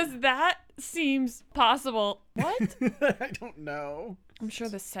genie. Because that seems possible. What? I don't know. I'm sure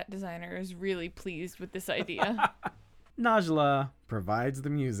the set designer is really pleased with this idea. Najla provides the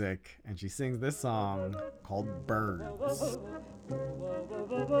music, and she sings this song called Birds.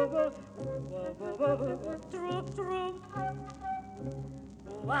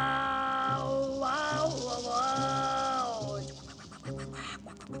 Wow, wow, wow, wow.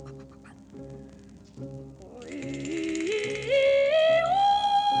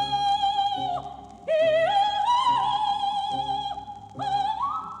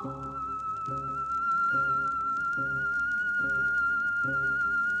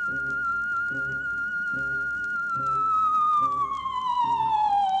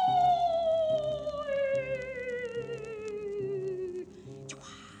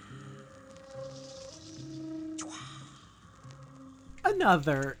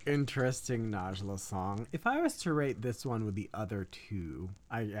 Another interesting Najla song. If I was to rate this one with the other two,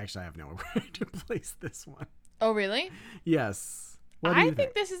 I have nowhere to place this one. Oh, really? Yes. What do I you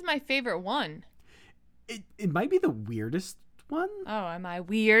think this is my favorite one. It might be the weirdest one. Oh, am I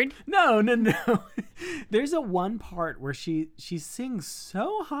weird? No. There's a one part where she sings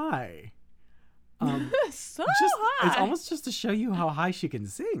so high. So It's high. almost just to show you how high she can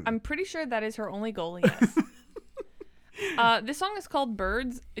sing. I'm pretty sure that is her only goal, yes. This song is called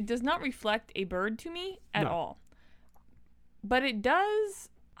Birds. It does not reflect a bird to me at all. But it does,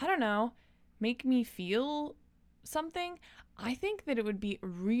 I don't know, make me feel something. I think that it would be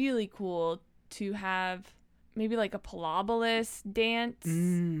really cool to have maybe like a Pilobolus dance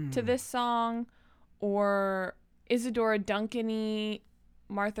to this song, or Isadora Duncan-y,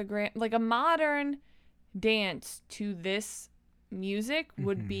 Martha Graham, like a modern dance to this music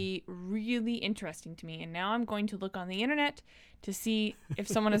would be really interesting to me. And now I'm going to look on the internet to see if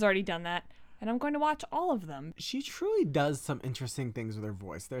someone has already done that, and I'm going to watch all of them. She truly does some interesting things with her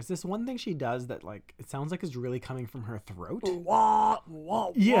voice. There's this one thing she does that, like, it sounds like is really coming from her throat.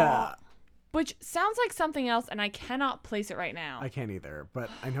 Yeah. Which sounds like something else, and I cannot place it right now. I can't either, but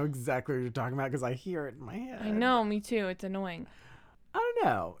I know exactly what you're talking about because I hear it in my head. I know, me too. It's annoying. I don't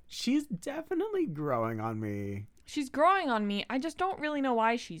know. She's definitely growing on me. She's growing on me. I just don't really know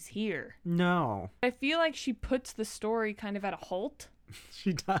why she's here. No. I feel like she puts the story kind of at a halt.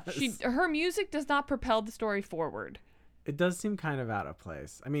 She does. Her music does not propel the story forward. It does seem kind of out of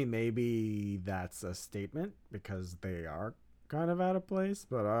place. I mean, maybe that's a statement because they are kind of out of place,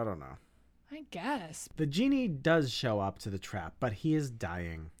 but I don't know. I guess. The genie does show up to the trap, but he is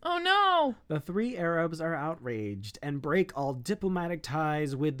dying. Oh no! The three Arabs are outraged and break all diplomatic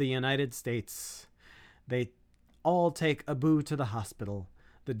ties with the United States. They all take Abu to the hospital.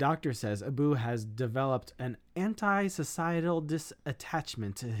 The doctor says Abu has developed an anti-societal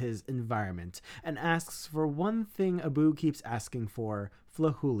disattachment to his environment and asks for one thing Abu keeps asking for,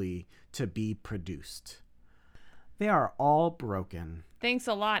 Flahuli, to be produced. They are all broken. Thanks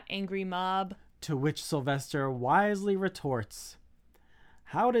a lot, angry mob. To which Sylvester wisely retorts,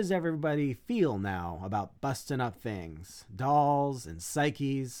 how does everybody feel now about busting up things? Dolls and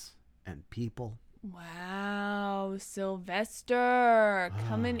psyches and people? Wow, Sylvester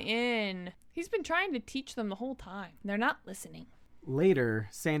coming in. He's been trying to teach them the whole time. They're not listening. Later,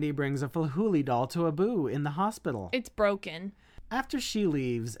 Sandy brings a Flahuli doll to Abu in the hospital. It's broken. After she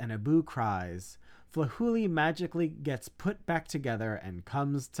leaves and Abu cries, Flahuli magically gets put back together and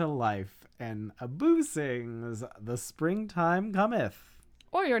comes to life, and Abu sings, "The springtime cometh."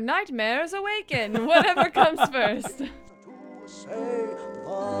 Or your nightmares awaken, whatever comes first. To say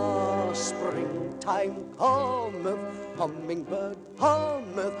the springtime cometh, hummingbird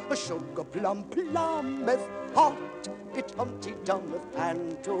hummeth, a sugar plum plummeth, hot it Humpty Dummeth,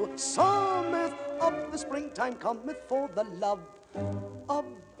 and to summeth of the springtime cometh for the love of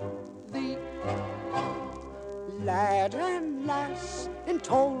the lad and lass in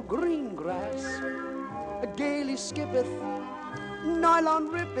tall green grass. Gaily skippeth, nylon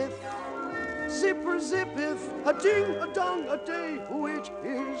rippeth, zipper zippeth, a ding, a dong, a day, which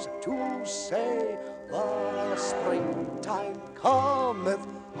is to say the springtime cometh,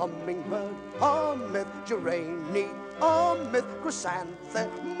 hummingbird hummeth, geranium hummeth,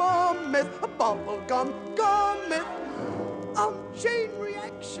 chrysanthemum hummeth, bubblegum gummeth, chain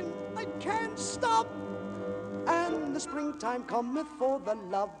reaction, I can't stop. And the springtime cometh for the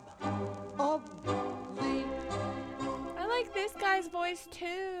love of thee. I like this guy's voice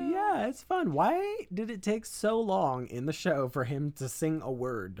too. Yeah, it's fun. Why did it take so long in the show for him to sing a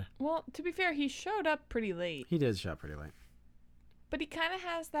word? Well, to be fair, he showed up pretty late. He did show up pretty late. But he kind of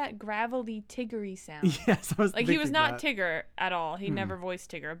has that gravelly Tiggery sound. Yes, I was like he was thinking not that. Tigger at all. He never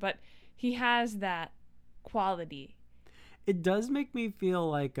voiced Tigger, but he has that quality. It does make me feel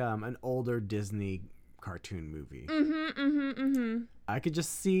like an older Disney cartoon movie. I could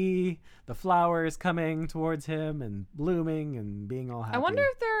just see the flowers coming towards him and blooming and being all happy. I wonder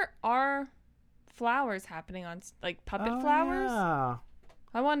if there are flowers happening on, like, puppet flowers. Yeah.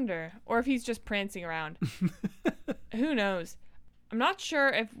 I wonder. Or if he's just prancing around. Who knows? I'm not sure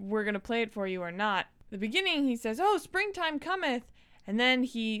if we're going to play it for you or not. The beginning, he says, "Oh, springtime cometh." And then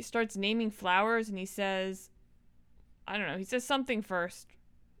he starts naming flowers and he says, I don't know, he says something first.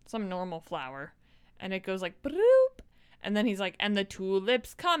 Some normal flower. And it goes like, "Broop." And then he's like, "And the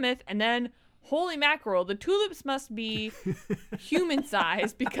tulips cometh." And then, holy mackerel, the tulips must be human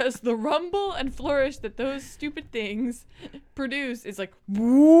size because the rumble and flourish that those stupid things produce is like,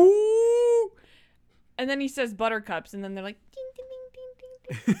 woo. And then he says buttercups, and then they're like, ding, ding, ding, ding,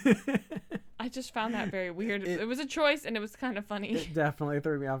 ding, ding. I just found that very weird. It was a choice, and it was kind of funny. It definitely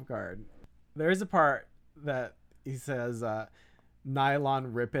threw me off guard. There is a part that he says,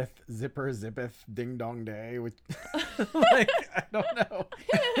 "Nylon rippeth, zipper zippeth, ding dong day," which, like, I don't know.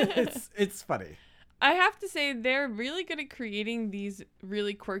 It's funny. I have to say, they're really good at creating these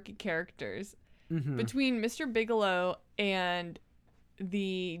really quirky characters. Between Mr. Bigelow and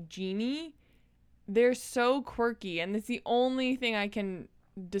the genie, they're so quirky, and it's the only thing I can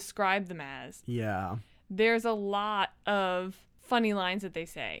describe them as. Yeah. There's a lot of funny lines that they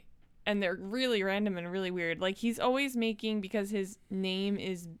say, and they're really random and really weird. Like, he's always making, because his name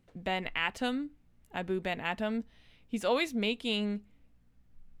is Ben Atom, Abu Ben Atom, he's always making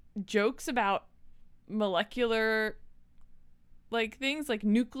jokes about molecular, like, things like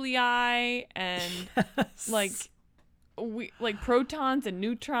nuclei and like protons and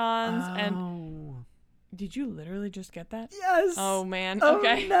neutrons. And did you literally just get that? Yes. Oh man. Oh,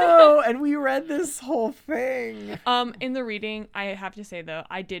 Okay. no. And we read this whole thing. In the reading, I have to say though,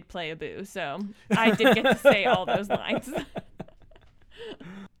 I did play Abu, so I did get to say all those lines.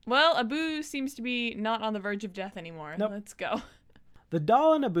 Well, Abu seems to be not on the verge of death anymore. Nope. Let's go. The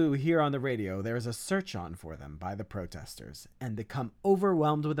doll and Abu hear on the radio there is a search on for them by the protesters and become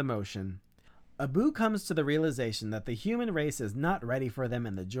overwhelmed with emotion. Abu comes to the realization that the human race is not ready for them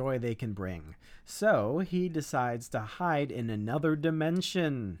and the joy they can bring. So he decides to hide in another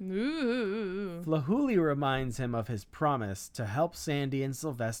dimension. Ooh. Flahuli reminds him of his promise to help Sandy and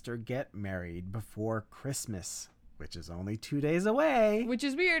Sylvester get married before Christmas, which is only 2 days away. Which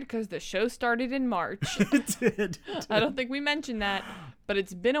is weird because the show started in March. It did. I don't think we mentioned that, but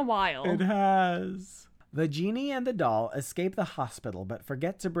it's been a while. It has. The genie and the doll escape the hospital but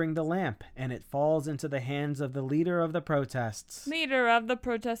forget to bring the lamp, and it falls into the hands of the leader of the protests. Leader of the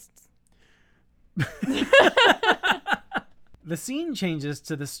protests. The scene changes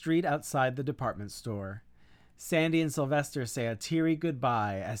to the street outside the department store. Sandy and Sylvester say a teary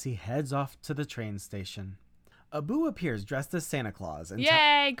goodbye as he heads off to the train station. Abu appears dressed as Santa Claus. And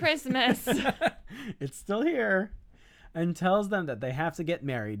Yay, Christmas! It's still here. And tells them that they have to get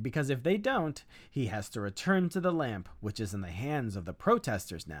married because if they don't, he has to return to the lamp, which is in the hands of the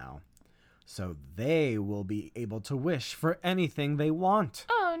protesters now. So they will be able to wish for anything they want.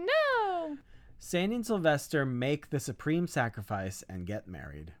 Oh no! Sandy and Sylvester make the supreme sacrifice and get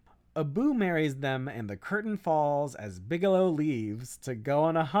married. Abu marries them and the curtain falls as Bigelow leaves to go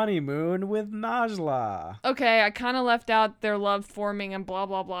on a honeymoon with Najla. Okay, I kind of left out their love forming and blah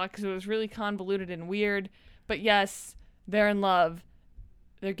blah blah because it was really convoluted and weird. But yes, they're in love.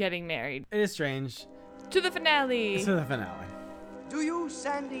 They're getting married. It is strange. To the finale. To the finale. Do you,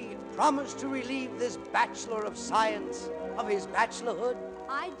 Sandy, promise to relieve this bachelor of science of his bachelorhood?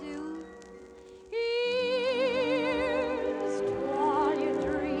 I do. Here's to all your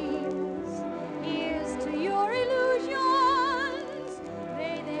dreams. Here's to your illusions.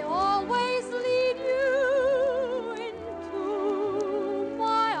 May they always lead you into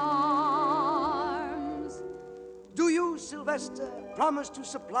my arms. Do you, Sylvester, promise to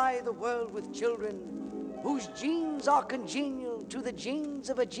supply the world with children whose genes are congenial to the genes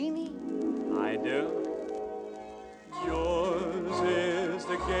of a genie? I do. Yours is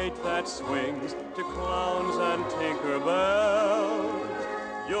the gate that swings to clowns and Tinkerbells.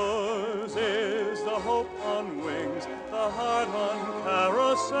 Yours is the hope on wings, the heart on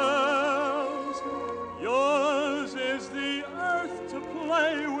carousels. Yours is the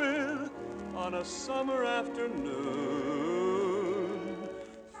a summer afternoon.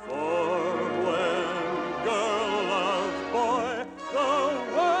 For when girl loves boy, the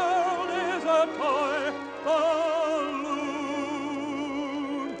world is a toy balloon.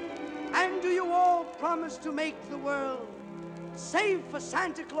 And do you all promise to make the world safe for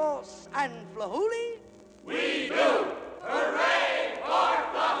Santa Claus and Flahooly? We do! Hooray for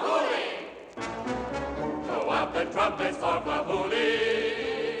Flahooly! Blow out the trumpets for Flahooly!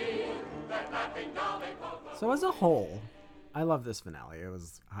 That laughing doll they call Flahooly. So as a whole, I love this finale. It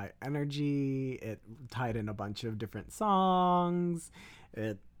was high energy. It tied in a bunch of different songs.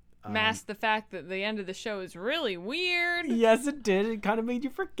 It Masked the fact that the end of the show is really weird. yes, it did. It kind of made you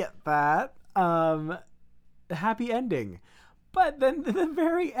forget that. Happy ending. But then the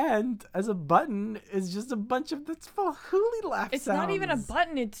very end, as a button, is just a bunch of this Flahooly laugh It's sounds. not even a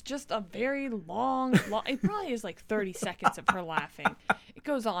button. It's just a very long. It probably is like 30 seconds of her laughing. It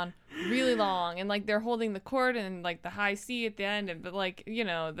goes on really long, and like they're holding the chord and like the high C at the end, and but like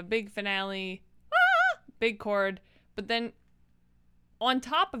the big finale, big chord. But then on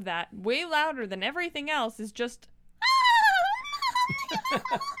top of that, way louder than everything else, is just.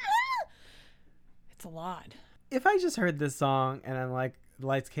 It's a lot. If I just heard this song and I'm like, the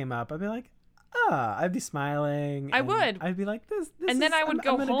lights came up, I'd be like, I'd be smiling. I and would. I'd be like, this And then I would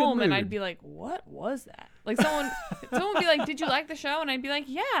go I'm in a good home and mood. I'd be like, what was that? Like someone would be like, did you like the show? And I'd be like,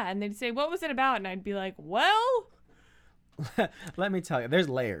 yeah. And they'd say, what was it about? And I'd be like, well, Let me tell you, there's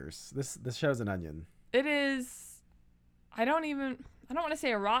layers. This show's an onion. it is. I don't want to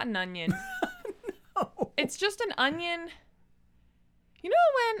say a rotten onion. No. It's just an onion. You know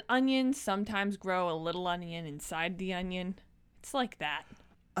when onions sometimes grow a little onion inside the onion? It's like that.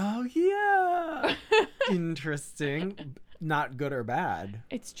 Oh, yeah. Interesting. Not good or bad.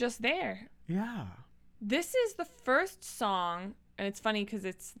 It's just there. Yeah. This is the first song, and it's funny because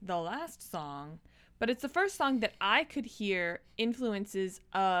it's the last song, but it's the first song that I could hear influences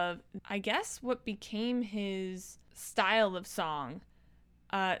of, I guess, what became his style of song,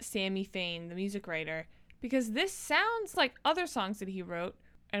 Sammy Fain, the music writer, because this sounds like other songs that he wrote,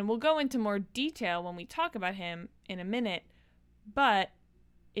 and we'll go into more detail when we talk about him in a minute, but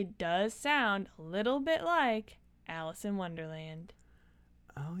it does sound a little bit like Alice in Wonderland.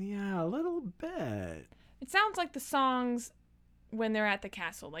 Oh, yeah, a little bit. It sounds like the songs when they're at the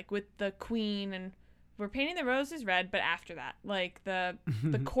castle, like with the queen and we're painting the roses red, but after that, like the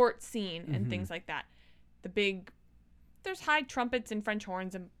court scene and things like that. There's high trumpets and French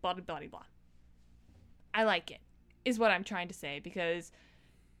horns and blah, blah, blah, blah. I like it, is what I'm trying to say, because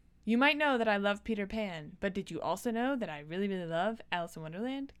you might know that I love Peter Pan, but did you also know that I really, really love Alice in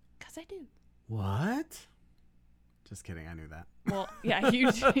Wonderland? Because I do. What? Just kidding, I knew that. Well, yeah,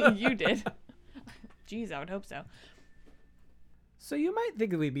 you did. Jeez, I would hope so. So you might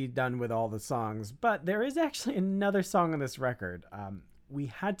think we'd be done with all the songs, but there is actually another song on this record. We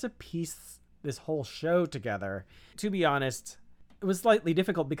had to piece this whole show together. To be honest, it was slightly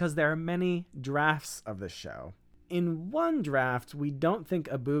difficult because there are many drafts of the show. In one draft, we don't think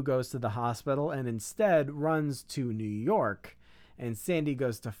Abu goes to the hospital and instead runs to New York, and Sandy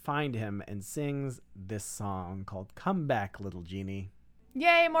goes to find him and sings this song called Come Back, Little Genie.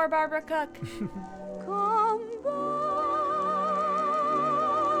 Yay, more Barbara Cook. Come back,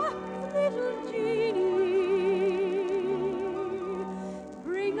 little genie.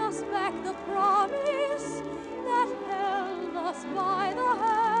 Bring us back the promise that held us by the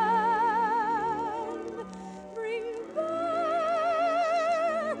hand. Bring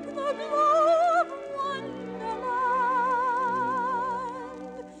back the glow of wonderland.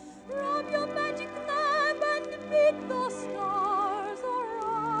 Rub your magic lamp and bid the stars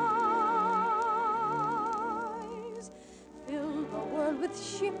arise. Fill the world with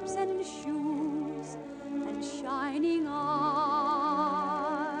ships and shoes and shining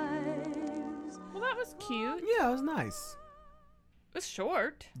eyes. Well, that was cute. Yeah, it was nice. It was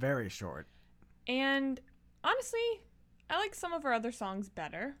short. Very short. And honestly, I like some of her other songs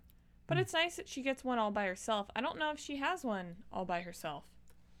better. But it's nice that she gets one all by herself. I don't know if she has one all by herself.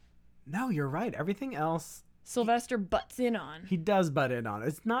 No, you're right. Everything else Sylvester butts in on. he does butt in on.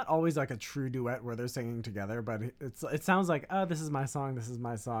 It's not always like a true duet where they're singing together, but it sounds like, oh, this is my song, this is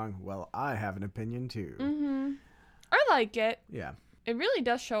my song. Well, I have an opinion too. Mm-hmm. I like it. Yeah. It really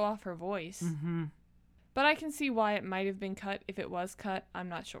does show off her voice. Mm-hmm. But I can see why it might have been cut. If it was cut, I'm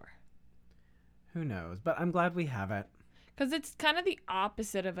not sure. Who knows? But I'm glad we have it. Because it's kind of the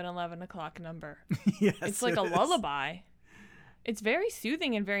opposite of an 11 o'clock number. Yes, It's like it a is. lullaby. It's very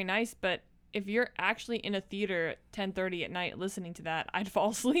soothing and very nice, but if you're actually in a theater at 10:30 at night listening to that, I'd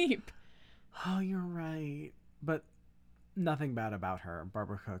fall asleep. Oh, you're right. But Nothing bad about her.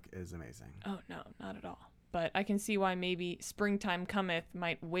 Barbara Cook is amazing. Oh, no, not at all. But I can see why maybe Springtime Cometh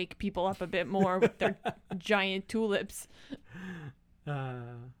might wake people up a bit more with their giant tulips.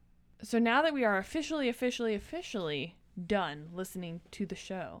 So now that we are officially done listening to the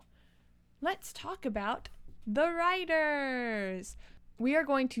show, let's talk about the writers. We are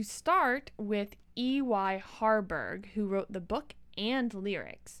going to start with E.Y. Harburg, who wrote the book and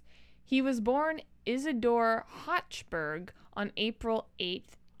lyrics. He was born Isidore Hochberg on April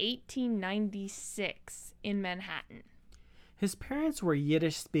 8th, 1896 in Manhattan. His parents were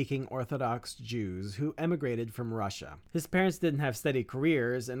Yiddish-speaking Orthodox Jews who emigrated from Russia. His parents didn't have steady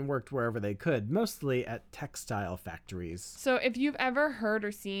careers and worked wherever they could, mostly at textile factories. So if you've ever heard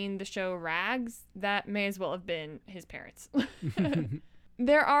or seen the show Rags, that may as well have been his parents.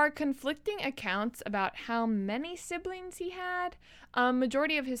 There are conflicting accounts about how many siblings he had.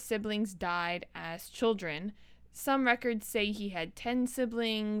 Majority of his siblings died as children. Some records say he had 10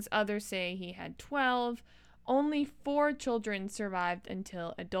 siblings, others say he had 12. Only 4 children survived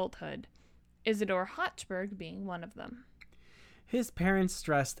until adulthood, Isidore Hochberg being one of them. His parents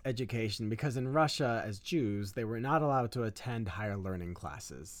stressed education because in Russia, as Jews, they were not allowed to attend higher learning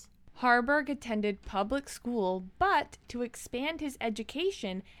classes. Harburg attended public school, but to expand his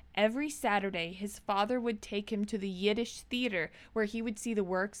education, every Saturday his father would take him to the Yiddish theater, where he would see the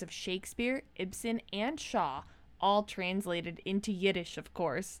works of Shakespeare, Ibsen, and Shaw, all translated into Yiddish, of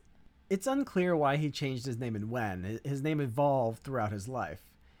course. It's unclear why he changed his name and when. His name evolved throughout his life.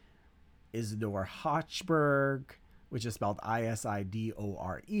 Isidore Hochberg, which is spelled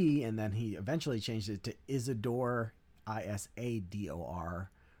Isidore, and then he eventually changed it to Isidore, Isador.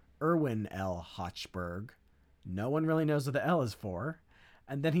 Erwin L. Hochberg. No one really knows what the L is for.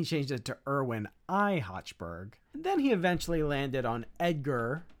 And then he changed it to Erwin I. Hochberg. And then he eventually landed on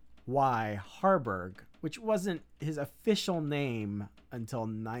Edgar Y. Harburg, which wasn't his official name until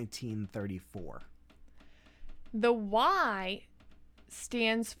 1934. The Y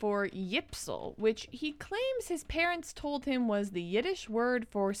stands for Yipsel, which he claims his parents told him was the Yiddish word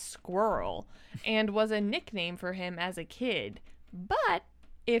for squirrel and was a nickname for him as a kid. But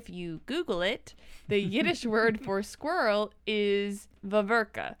if you Google it, the Yiddish word for squirrel is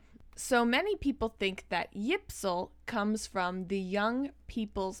Vaverka. So many people think that Yipsel comes from the Young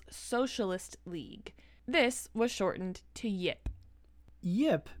People's Socialist League. This was shortened to Yip.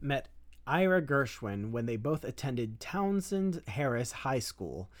 Yip met Ira Gershwin when they both attended Townsend Harris High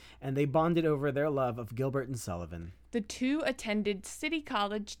School, and they bonded over their love of Gilbert and Sullivan. The two attended City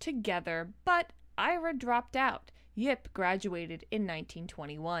College together, but Ira dropped out. Yip graduated in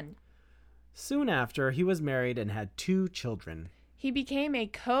 1921. Soon after, he was married and had 2 children. He became a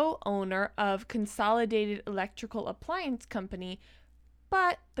co-owner of Consolidated Electrical Appliance Company,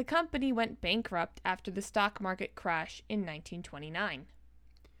 but the company went bankrupt after the stock market crash in 1929.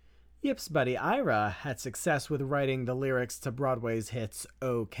 Yip's buddy Ira had success with writing the lyrics to Broadway's hits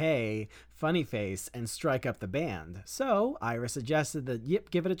OK, Funny Face, and Strike Up the Band, so Ira suggested that Yip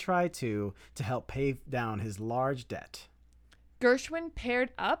give it a try too to help pay down his large debt. Gershwin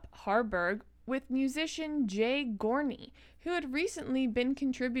paired up Harburg with musician Jay Gorney, who had recently been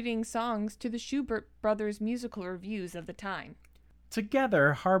contributing songs to the Schubert Brothers musical reviews of the time.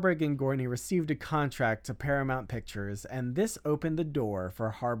 Together, Harburg and Gorney received a contract to Paramount Pictures, and this opened the door for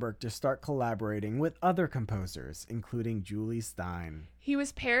Harburg to start collaborating with other composers, including Julie Stein. He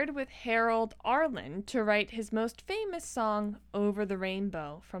was paired with Harold Arlen to write his most famous song, Over the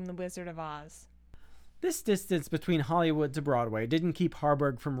Rainbow, from The Wizard of Oz. This distance between Hollywood to Broadway didn't keep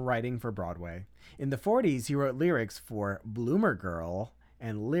Harburg from writing for Broadway. In the 40s, he wrote lyrics for Bloomer Girl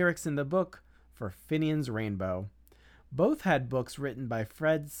and lyrics in the book for Finian's Rainbow. Both had books written by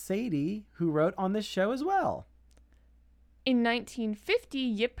Fred Sadie, who wrote on this show as well. In 1950,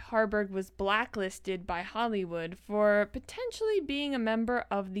 Yip Harburg was blacklisted by Hollywood for potentially being a member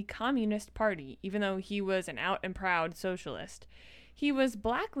of the Communist Party, even though he was an out and proud socialist. He was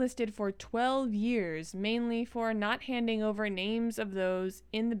blacklisted for 12 years, mainly for not handing over names of those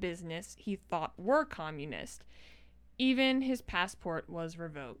in the business he thought were communist. Even his passport was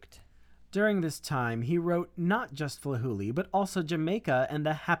revoked. During this time, he wrote not just Flahooley, but also Jamaica and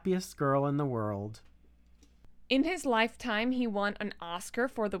The Happiest Girl in the World. In his lifetime, he won an Oscar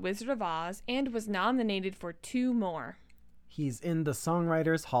for The Wizard of Oz and was nominated for 2 more. He's in the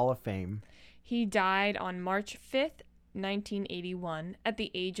Songwriters Hall of Fame. He died on March 5th, 1981, at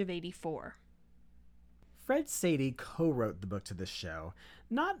the age of 84. Fred Sadie co-wrote the book to this show.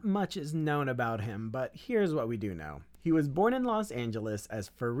 Not much is known about him, but here's what we do know. He was born in Los Angeles as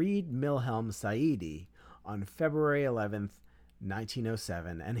Farid Milhelm Saidi on February 11th,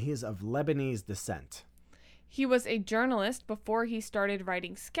 1907, and he is of Lebanese descent. He was a journalist before he started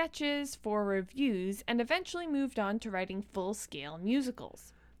writing sketches for reviews and eventually moved on to writing full-scale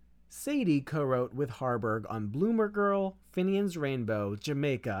musicals. Sadie co-wrote with Harburg on Bloomer Girl, Finian's Rainbow,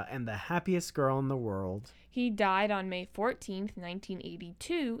 Jamaica, and The Happiest Girl in the World. He died on May 14th,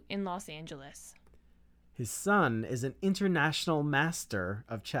 1982 in Los Angeles. His son is an international master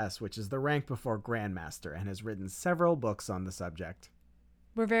of chess, which is the rank before grandmaster, and has written several books on the subject.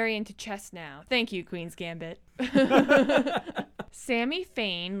 We're very into chess now. Thank you, Queen's Gambit. Sammy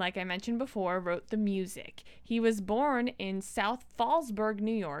Fain, like I mentioned before, wrote the music. He was born in South Fallsburg,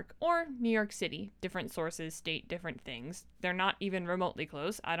 New York, or New York City. Different sources state different things. They're not even remotely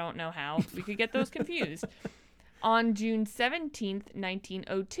close. I don't know how we could get those confused. On June 17th,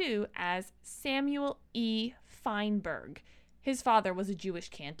 1902, as Samuel E. Feinberg. His father was a Jewish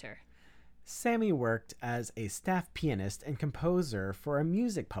cantor. Sammy worked as a staff pianist and composer for a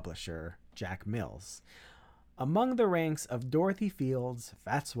music publisher, Jack Mills, among the ranks of Dorothy Fields,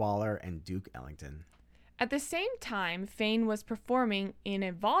 Fats Waller, and Duke Ellington. At the same time, Fain was performing in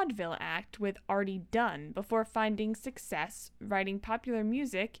a vaudeville act with Artie Dunn before finding success writing popular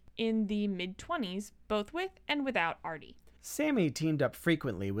music in the mid-20s, both with and without Artie. Sammy teamed up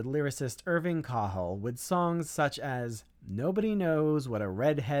frequently with lyricist Irving Cahill with songs such as Nobody Knows What a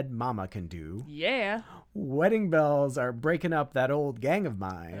Redhead Mama Can Do, Yeah. Wedding Bells Are Breaking Up That Old Gang of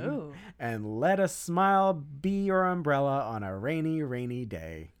Mine, Oh. and Let a Smile Be Your Umbrella on a Rainy, Rainy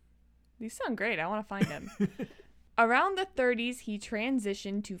Day. These sound great. I want to find them. Around the 30s, he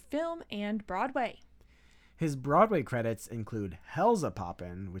transitioned to film and Broadway. His Broadway credits include Hell's a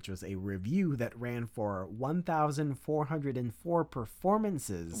Poppin', which was a revue that ran for 1,404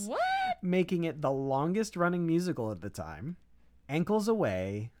 performances, What? making it the longest-running musical at the time, Ankles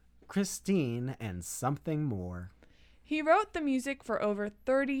Away, Christine, and Something More. He wrote the music for over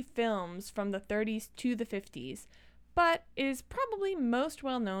 30 films from the 30s to the 50s, but is probably most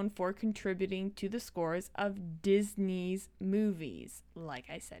well known for contributing to the scores of Disney's movies, like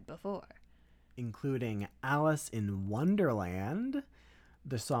I said before. Including Alice in Wonderland,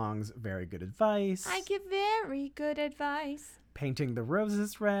 the songs Very Good Advice, I give very good advice. Painting the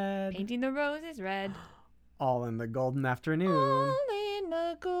Roses Red, Painting the roses red. All in the Golden Afternoon, All in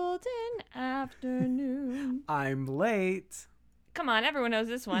the golden afternoon. I'm Late, Come on, everyone knows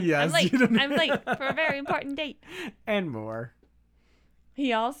this one. Yes, I'm late. you don't- I'm late for a very important date. and more.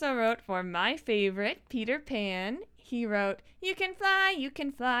 He also wrote for my favorite, Peter Pan. He wrote, You can fly, you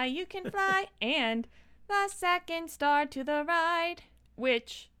can fly, you can fly, and The Second Star to the Ride,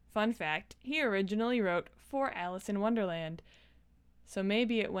 which, fun fact, he originally wrote for Alice in Wonderland. So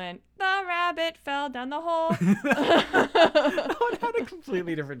maybe it went, The rabbit fell down the hole. That one had a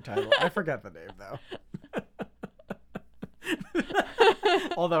completely different title. I forgot the name, though.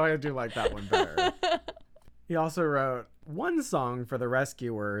 Although I do like that one better. He also wrote one song for the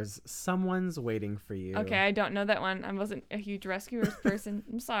Rescuers, Someone's Waiting for You. Okay, I don't know that one. I wasn't a huge Rescuers person.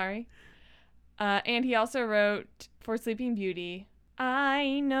 I'm sorry. And he also wrote for Sleeping Beauty,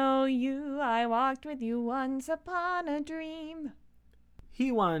 I know you, I walked with you once upon a dream.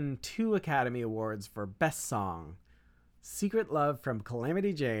 He won 2 Academy Awards for Best Song, Secret Love from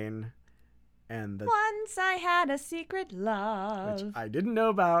Calamity Jane, and the Once I had a secret love. which I didn't know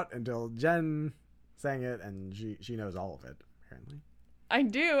about until Jen sang it, and she knows all of it, apparently. I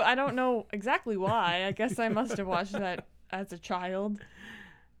do. I don't know exactly why. I guess I must have watched that as a child.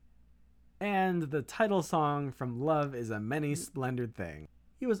 And the title song from Love is a Many Splendid Thing.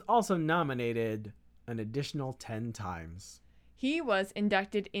 He was also nominated an additional 10 times. He was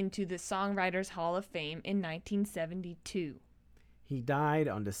inducted into the Songwriters Hall of Fame in 1972. He died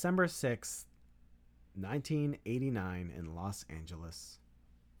on December 6th, 1989 in Los Angeles.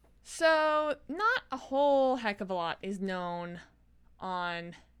 So, not a whole heck of a lot is known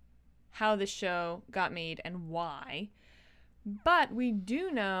on how the show got made and why. But we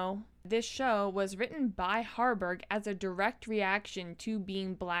do know this show was written by Harburg as a direct reaction to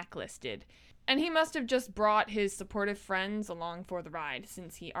being blacklisted. And he must have just brought his supportive friends along for the ride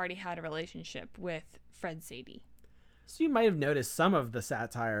since he already had a relationship with Fred Sadie. So you might have noticed some of the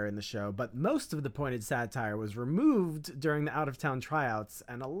satire in the show, but most of the pointed satire was removed during the out-of-town tryouts,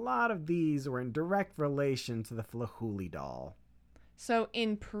 and a lot of these were in direct relation to the Flahooley doll. So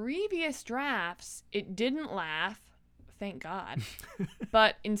in previous drafts, it didn't laugh, thank God,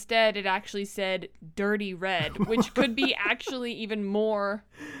 but instead it actually said Dirty Red, which could be actually even more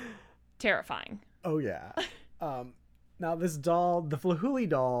terrifying. Oh, yeah. Now, this doll, the Flahooley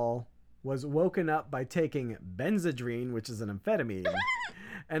doll, was woken up by taking Benzedrine, which is an amphetamine,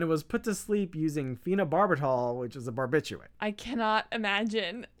 and it was put to sleep using phenobarbital, which is a barbiturate. I cannot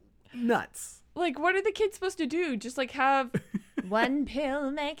imagine. Nuts. Like, what are the kids supposed to do? Just like have one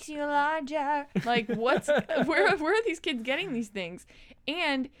pill makes you larger. Like, where are these kids getting these things?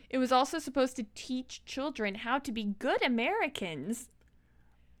 And it was also supposed to teach children how to be good Americans.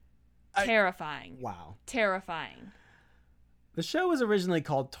 Terrifying. Wow. Terrifying. The show was originally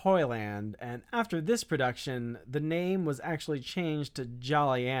called Toyland, and after this production, the name was actually changed to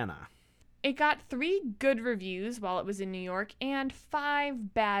Jollyana. It got 3 good reviews while it was in New York and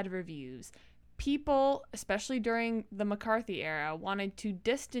 5 bad reviews. People, especially during the McCarthy era, wanted to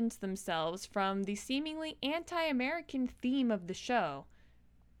distance themselves from the seemingly anti-American theme of the show.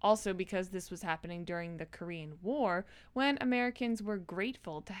 Also because this was happening during the Korean War, when Americans were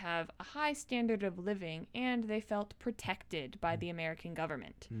grateful to have a high standard of living and they felt protected by the American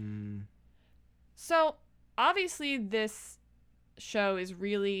government. So, obviously this show is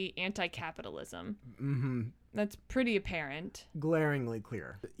really anti-capitalism. Mm-hmm. That's pretty apparent. Glaringly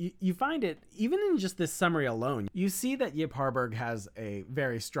clear. You find it, even in just this summary alone, you see that Yip Harburg has a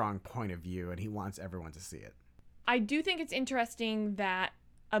very strong point of view and he wants everyone to see it. I do think it's interesting that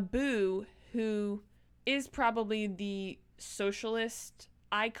Abu, who is probably the socialist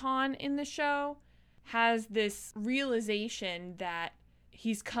icon in the show, has this realization that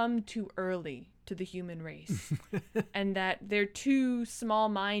he's come too early to the human race and that they're too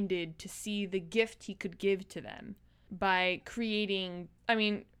small-minded to see the gift he could give to them by creating, I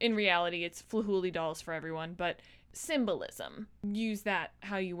mean, in reality, it's Flahuli dolls for everyone, but symbolism. Use that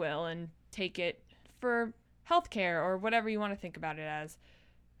how you will and take it for healthcare or whatever you want to think about it as.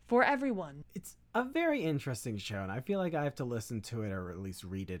 For everyone. It's a very interesting show, and I feel like I have to listen to it or at least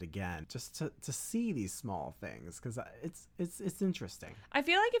read it again just to see these small things, because it's interesting. I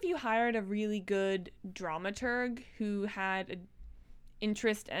feel like if you hired a really good dramaturg who had an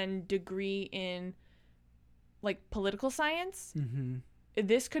interest and degree in like political science,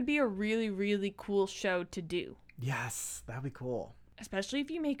 this could be a really, really cool show to do. Yes, that'd be cool. Especially if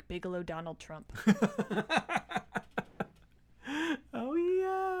you make Bigelow Donald Trump. Oh,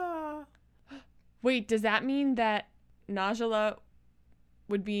 yeah. Wait, does that mean that Najla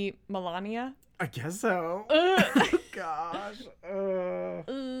would be Melania? I guess so. Gosh.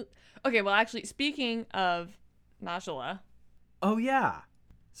 Okay, well, actually, speaking of Najla. Oh, yeah.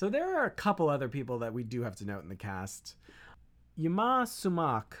 So there are a couple other people that we do have to note in the cast. Yuma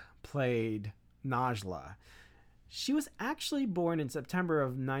Sumac played Najla. She was actually born in September of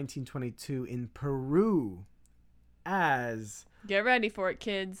 1922 in Peru as... Get ready for it,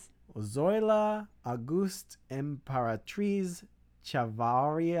 kids. Zoila Auguste Emperatriz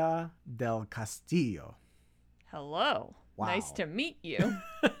Chavarria del Castillo. Hello. Wow. Nice to meet you.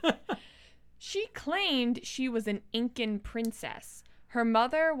 She claimed she was an Incan princess. Her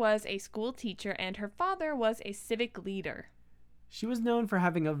mother was a school teacher and her father was a civic leader. She was known for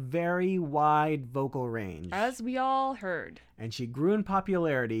having a very wide vocal range. As we all heard. And she grew in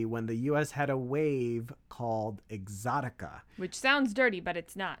popularity when the U.S. had a wave called Exotica. Which sounds dirty, but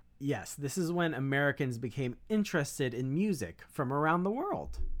it's not. Yes, this is when Americans became interested in music from around the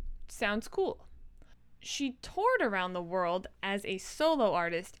world. Sounds cool. She toured around the world as a solo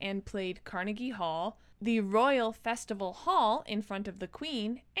artist and played Carnegie Hall, the Royal Festival Hall in front of the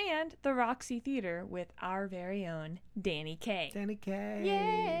Queen, and the Roxy Theater with our very own Danny Kaye. Danny Kaye.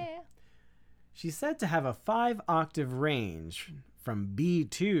 Yeah. She's said to have a 5-octave range from B2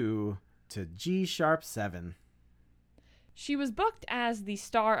 to G sharp 7. She was booked as the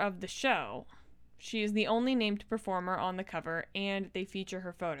star of the show. She is the only named performer on the cover, and they feature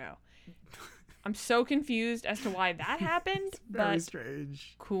her photo. I'm so confused as to why that happened. Very but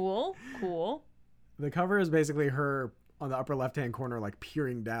strange. Cool. The cover is basically her on the upper left-hand corner, like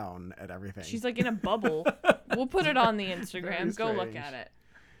peering down at everything. She's like in a bubble. We'll put it on the Instagram. Go look at it.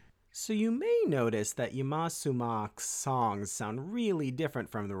 So you may notice that Yuma Sumac's songs sound really different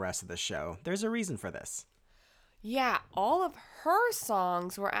from the rest of the show. There's a reason for this. Yeah, all of her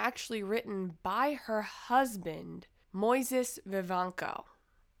songs were actually written by her husband, Moises Vivanco.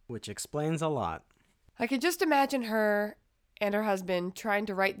 Which explains a lot. I could just imagine her and her husband trying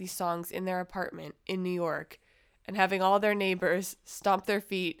to write these songs in their apartment in New York and having all their neighbors stomp their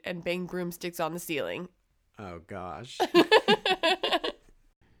feet and bang broomsticks on the ceiling. Oh, gosh.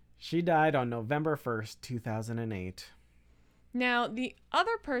 She died on November 1st, 2008. Now, the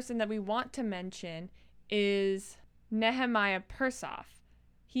other person that we want to mention is Nehemiah Persoff.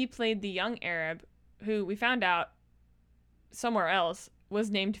 He played the young Arab who we found out somewhere else was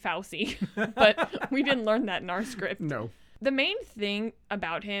named Fauci, but we didn't learn that in our script. No. The main thing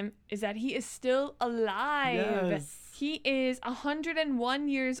about him is that he is still alive. Yes. He is 101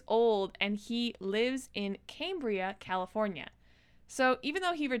 years old and he lives in Cambria, California. So even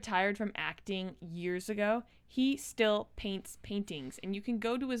though he retired from acting years ago, he still paints paintings, and you can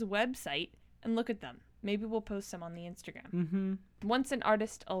go to his website and look at them. Maybe we'll post some on the Instagram. Mm-hmm. Once an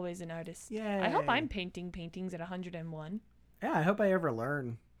artist, always an artist. Yay. I hope I'm painting paintings at 101. Yeah, I hope I ever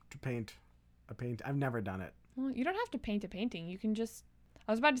learn to paint a paint. I've never done it. Well, you don't have to paint a painting. You can just...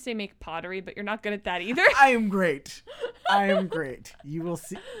 I was about to say make pottery, but you're not good at that either. I am great. I am great. You will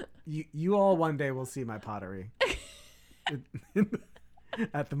see. You all one day will see my pottery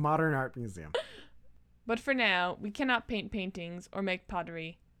at the Modern Art Museum. But for now, we cannot paint paintings or make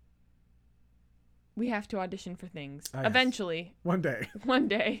pottery. We have to audition for things. Oh, yes. Eventually. One day. One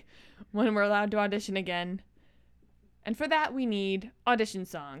day. When we're allowed to audition again. And for that, we need audition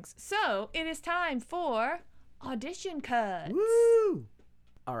songs. So, it is time for audition cuts. Woo!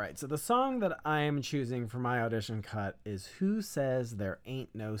 All right, so the song that I am choosing for my audition cut is Who Says There Ain't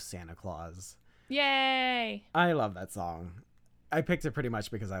No Santa Claus? Yay! I love that song. I picked it pretty much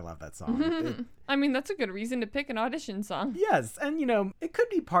because I love that song. I mean, that's a good reason to pick an audition song. Yes, and you know, it could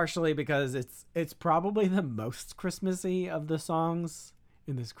be partially because it's probably the most Christmassy of the songs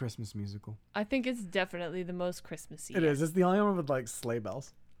in this Christmas musical. I think it's definitely the most Christmassy. It is. It's the only one with like sleigh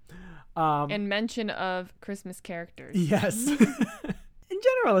bells. And mention of Christmas characters. Yes. In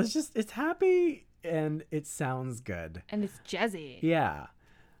general, it's happy and it sounds good. And it's jazzy. Yeah.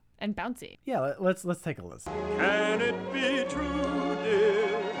 And bouncy. Yeah, let's take a listen. Can it be true,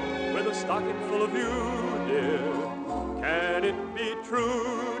 dear, with a stocking full of you, dear? Can it be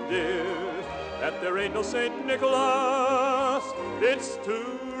true, dear, that there ain't no Saint Nicholas? It's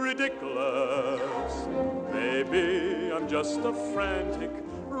too ridiculous. Maybe I'm just a frantic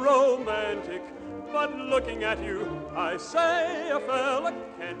romantic, but looking at you, I say a fella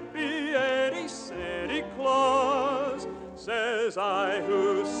can't be any Santa Claus. Says I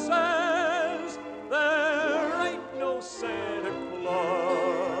who says there ain't no Santa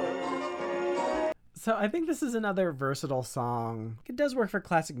Claus. So I think this is another versatile song. It does work for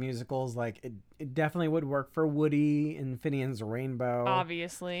classic musicals. Like it definitely would work for Woody and Finian's Rainbow.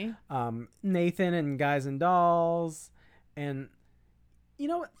 Obviously. Nathan and Guys and Dolls. And you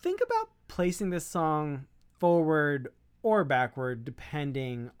know, think about placing this song forward or backward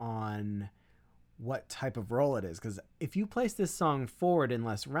depending on what type of role it is. Because if you place this song forward and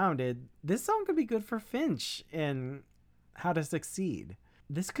less rounded, this song could be good for Finch in How to Succeed.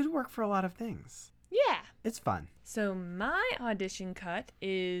 This could work for a lot of things. Yeah. It's fun. So my audition cut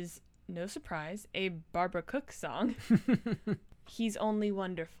is, no surprise, a Barbara Cook song. He's Only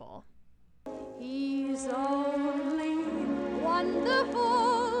Wonderful. He's only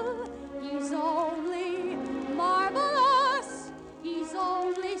wonderful. He's only marvelous. He's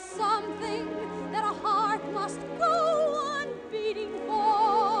only something that a heart must go on beating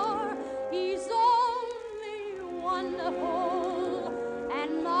for. He's only wonderful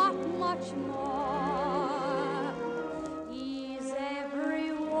and not much more. He's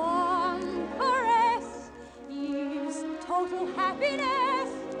everyone caress. He's total happiness.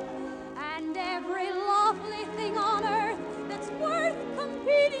 And every lovely thing on earth that's worth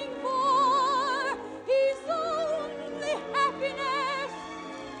competing for. He's only happiness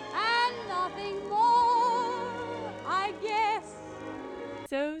and nothing more, I guess.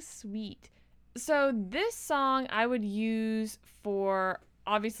 So sweet. So this song I would use for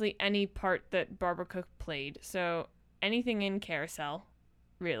obviously any part that Barbara Cook played. So anything in Carousel,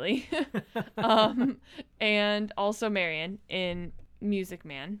 really. And also Marian in Music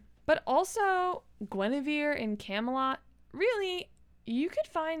Man. But also Guinevere in Camelot. Really, you could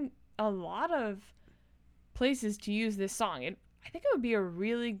find a lot of places to use this song. I think it would be a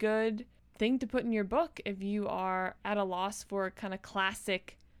really good thing to put in your book if you are at a loss for kind of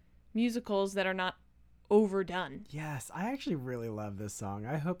classic musicals that are not overdone. Yes, I actually really love this song.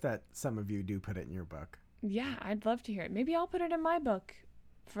 I hope that some of you do put it in your book. Yeah, I'd love to hear it. Maybe I'll put it in my book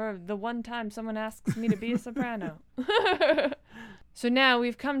for the one time someone asks me to be a soprano. So now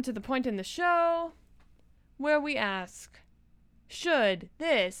we've come to the point in the show where we ask, should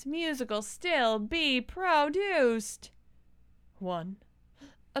this musical still be produced? 1,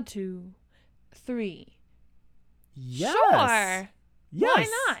 2, 3. Yes. Sure. Yes. Why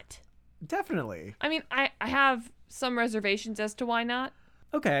not? Definitely. I mean, I have some reservations as to why not.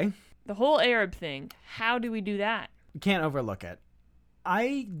 Okay. The whole Arab thing, how do we do that? Can't overlook it.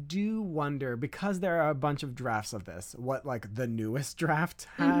 I do wonder, because there are a bunch of drafts of this, what like the newest draft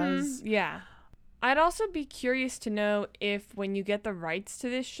has. Yeah. I'd also be curious to know if when you get the rights to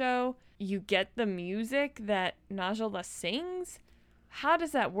this show, you get the music that Najla sings. How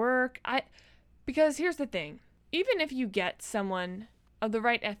does that work? Because here's the thing. Even if you get someone of the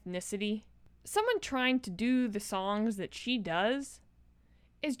right ethnicity, someone trying to do the songs that she does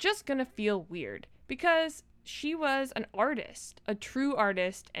is just gonna feel weird because she was an artist, a true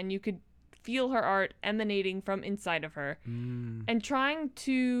artist, and you could feel her art emanating from inside of her. And trying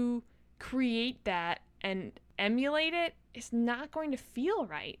to create that and emulate it is not going to feel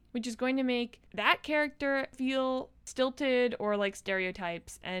right, which is going to make that character feel stilted or like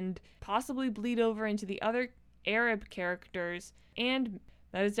stereotypes and possibly bleed over into the other Arab characters, and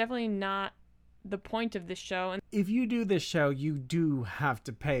that is definitely not the point of this show. And if you do this show, you do have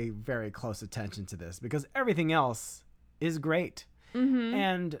to pay very close attention to this because everything else is great.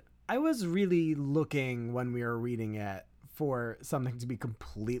 And I was really looking when we were reading it for something to be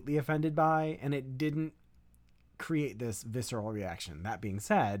completely offended by, and it didn't create this visceral reaction. That being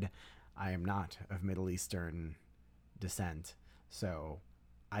said, I am not of Middle Eastern descent, so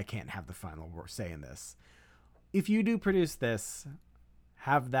I can't have the final say in this. If you do produce this,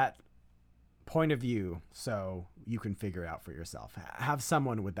 have that point of view so you can figure it out for yourself. Have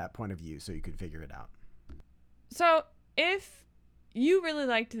someone with that point of view so you can figure it out. So if you really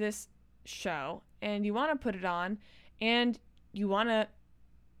liked this show and you want to put it on and you want to,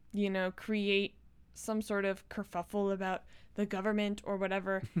 create some sort of kerfuffle about the government or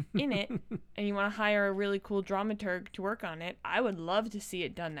whatever in it, and you want to hire a really cool dramaturg to work on it, I would love to see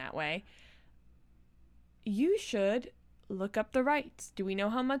it done that way. You should look up the rights. Do we know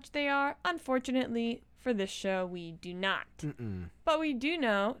how much they are? Unfortunately, for this show, we do not. But we do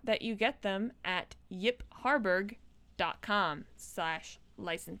know that you get them at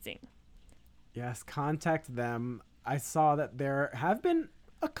yipharburg.com/licensing. Yes, contact them. I saw that there have been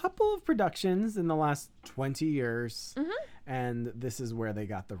a couple of productions in the last 20 years, and this is where they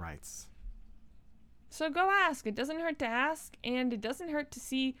got the rights. So go ask. It doesn't hurt to ask, and it doesn't hurt to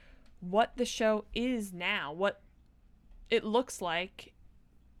see what the show is now, what it looks like.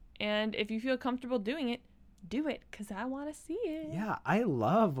 And if you feel comfortable doing it, do it, because I want to see it. Yeah, I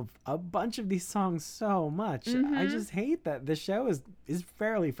love a bunch of these songs so much. I just hate that the show is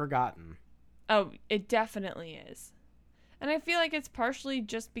fairly forgotten. Oh, it definitely is. And I feel like it's partially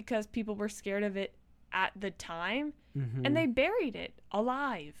just because people were scared of it at the time, and they buried it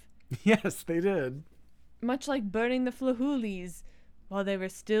alive. Yes, they did. Much like burning the Flahoolies while they were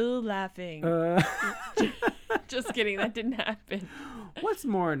still laughing. Just kidding, that didn't happen. What's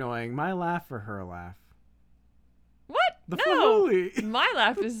more annoying, my laugh or her laugh? What? The no. Flahooli. My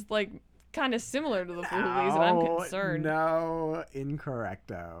laugh is like kind of similar to the Flahoolies, and I'm concerned. No,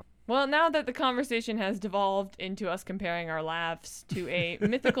 incorrecto. Well, now that the conversation has devolved into us comparing our laughs to a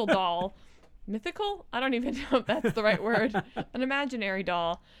mythical doll, mythical? I don't even know if that's the right word. An imaginary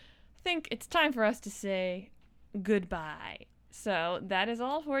doll. I think it's time for us to say goodbye. So that is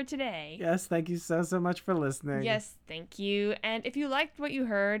all for today. Yes, thank you so much for listening. Yes, thank you. And if you liked what you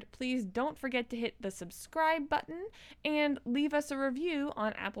heard, please don't forget to hit the subscribe button and leave us a review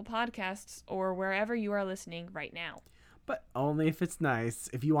on Apple Podcasts or wherever you are listening right now. But only if it's nice.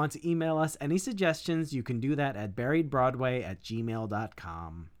 If you want to email us any suggestions, you can do that at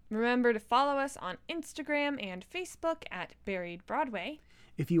buriedbroadway@gmail.com. Remember to follow us on Instagram and Facebook at Buried Broadway.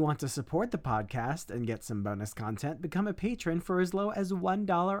 If you want to support the podcast and get some bonus content, become a patron for as low as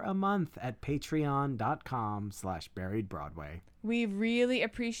 $1 a month at patreon.com/buriedbroadway. We really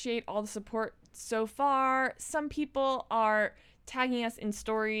appreciate all the support so far. Some people are tagging us in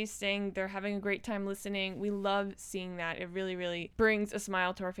stories saying they're having a great time listening. We love seeing that. It really, really brings a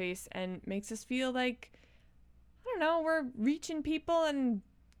smile to our face and makes us feel like, I don't know, we're reaching people and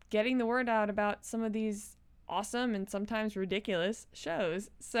getting the word out about some of these awesome and sometimes ridiculous shows.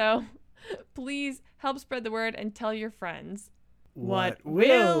 So please help spread the word and tell your friends. What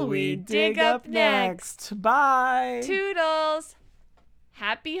will we dig up next? Bye! Toodles!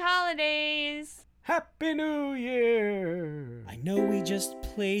 Happy holidays! Happy New Year! I know we just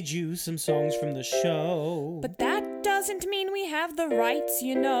played you some songs from the show, but that doesn't mean we have the rights,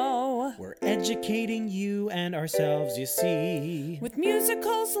 you know. We're educating you and ourselves, you see, with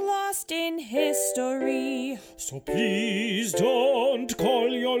musicals lost in history. So please don't call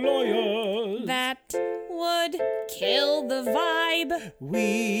your lawyers. That would kill the vibe.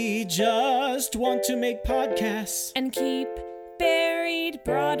 We just want to make podcasts and keep Buried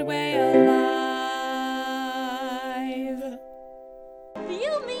Broadway alive. Do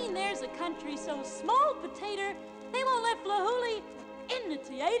you mean there's a country so small potato they won't let Flahooli in the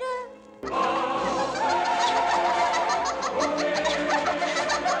theater?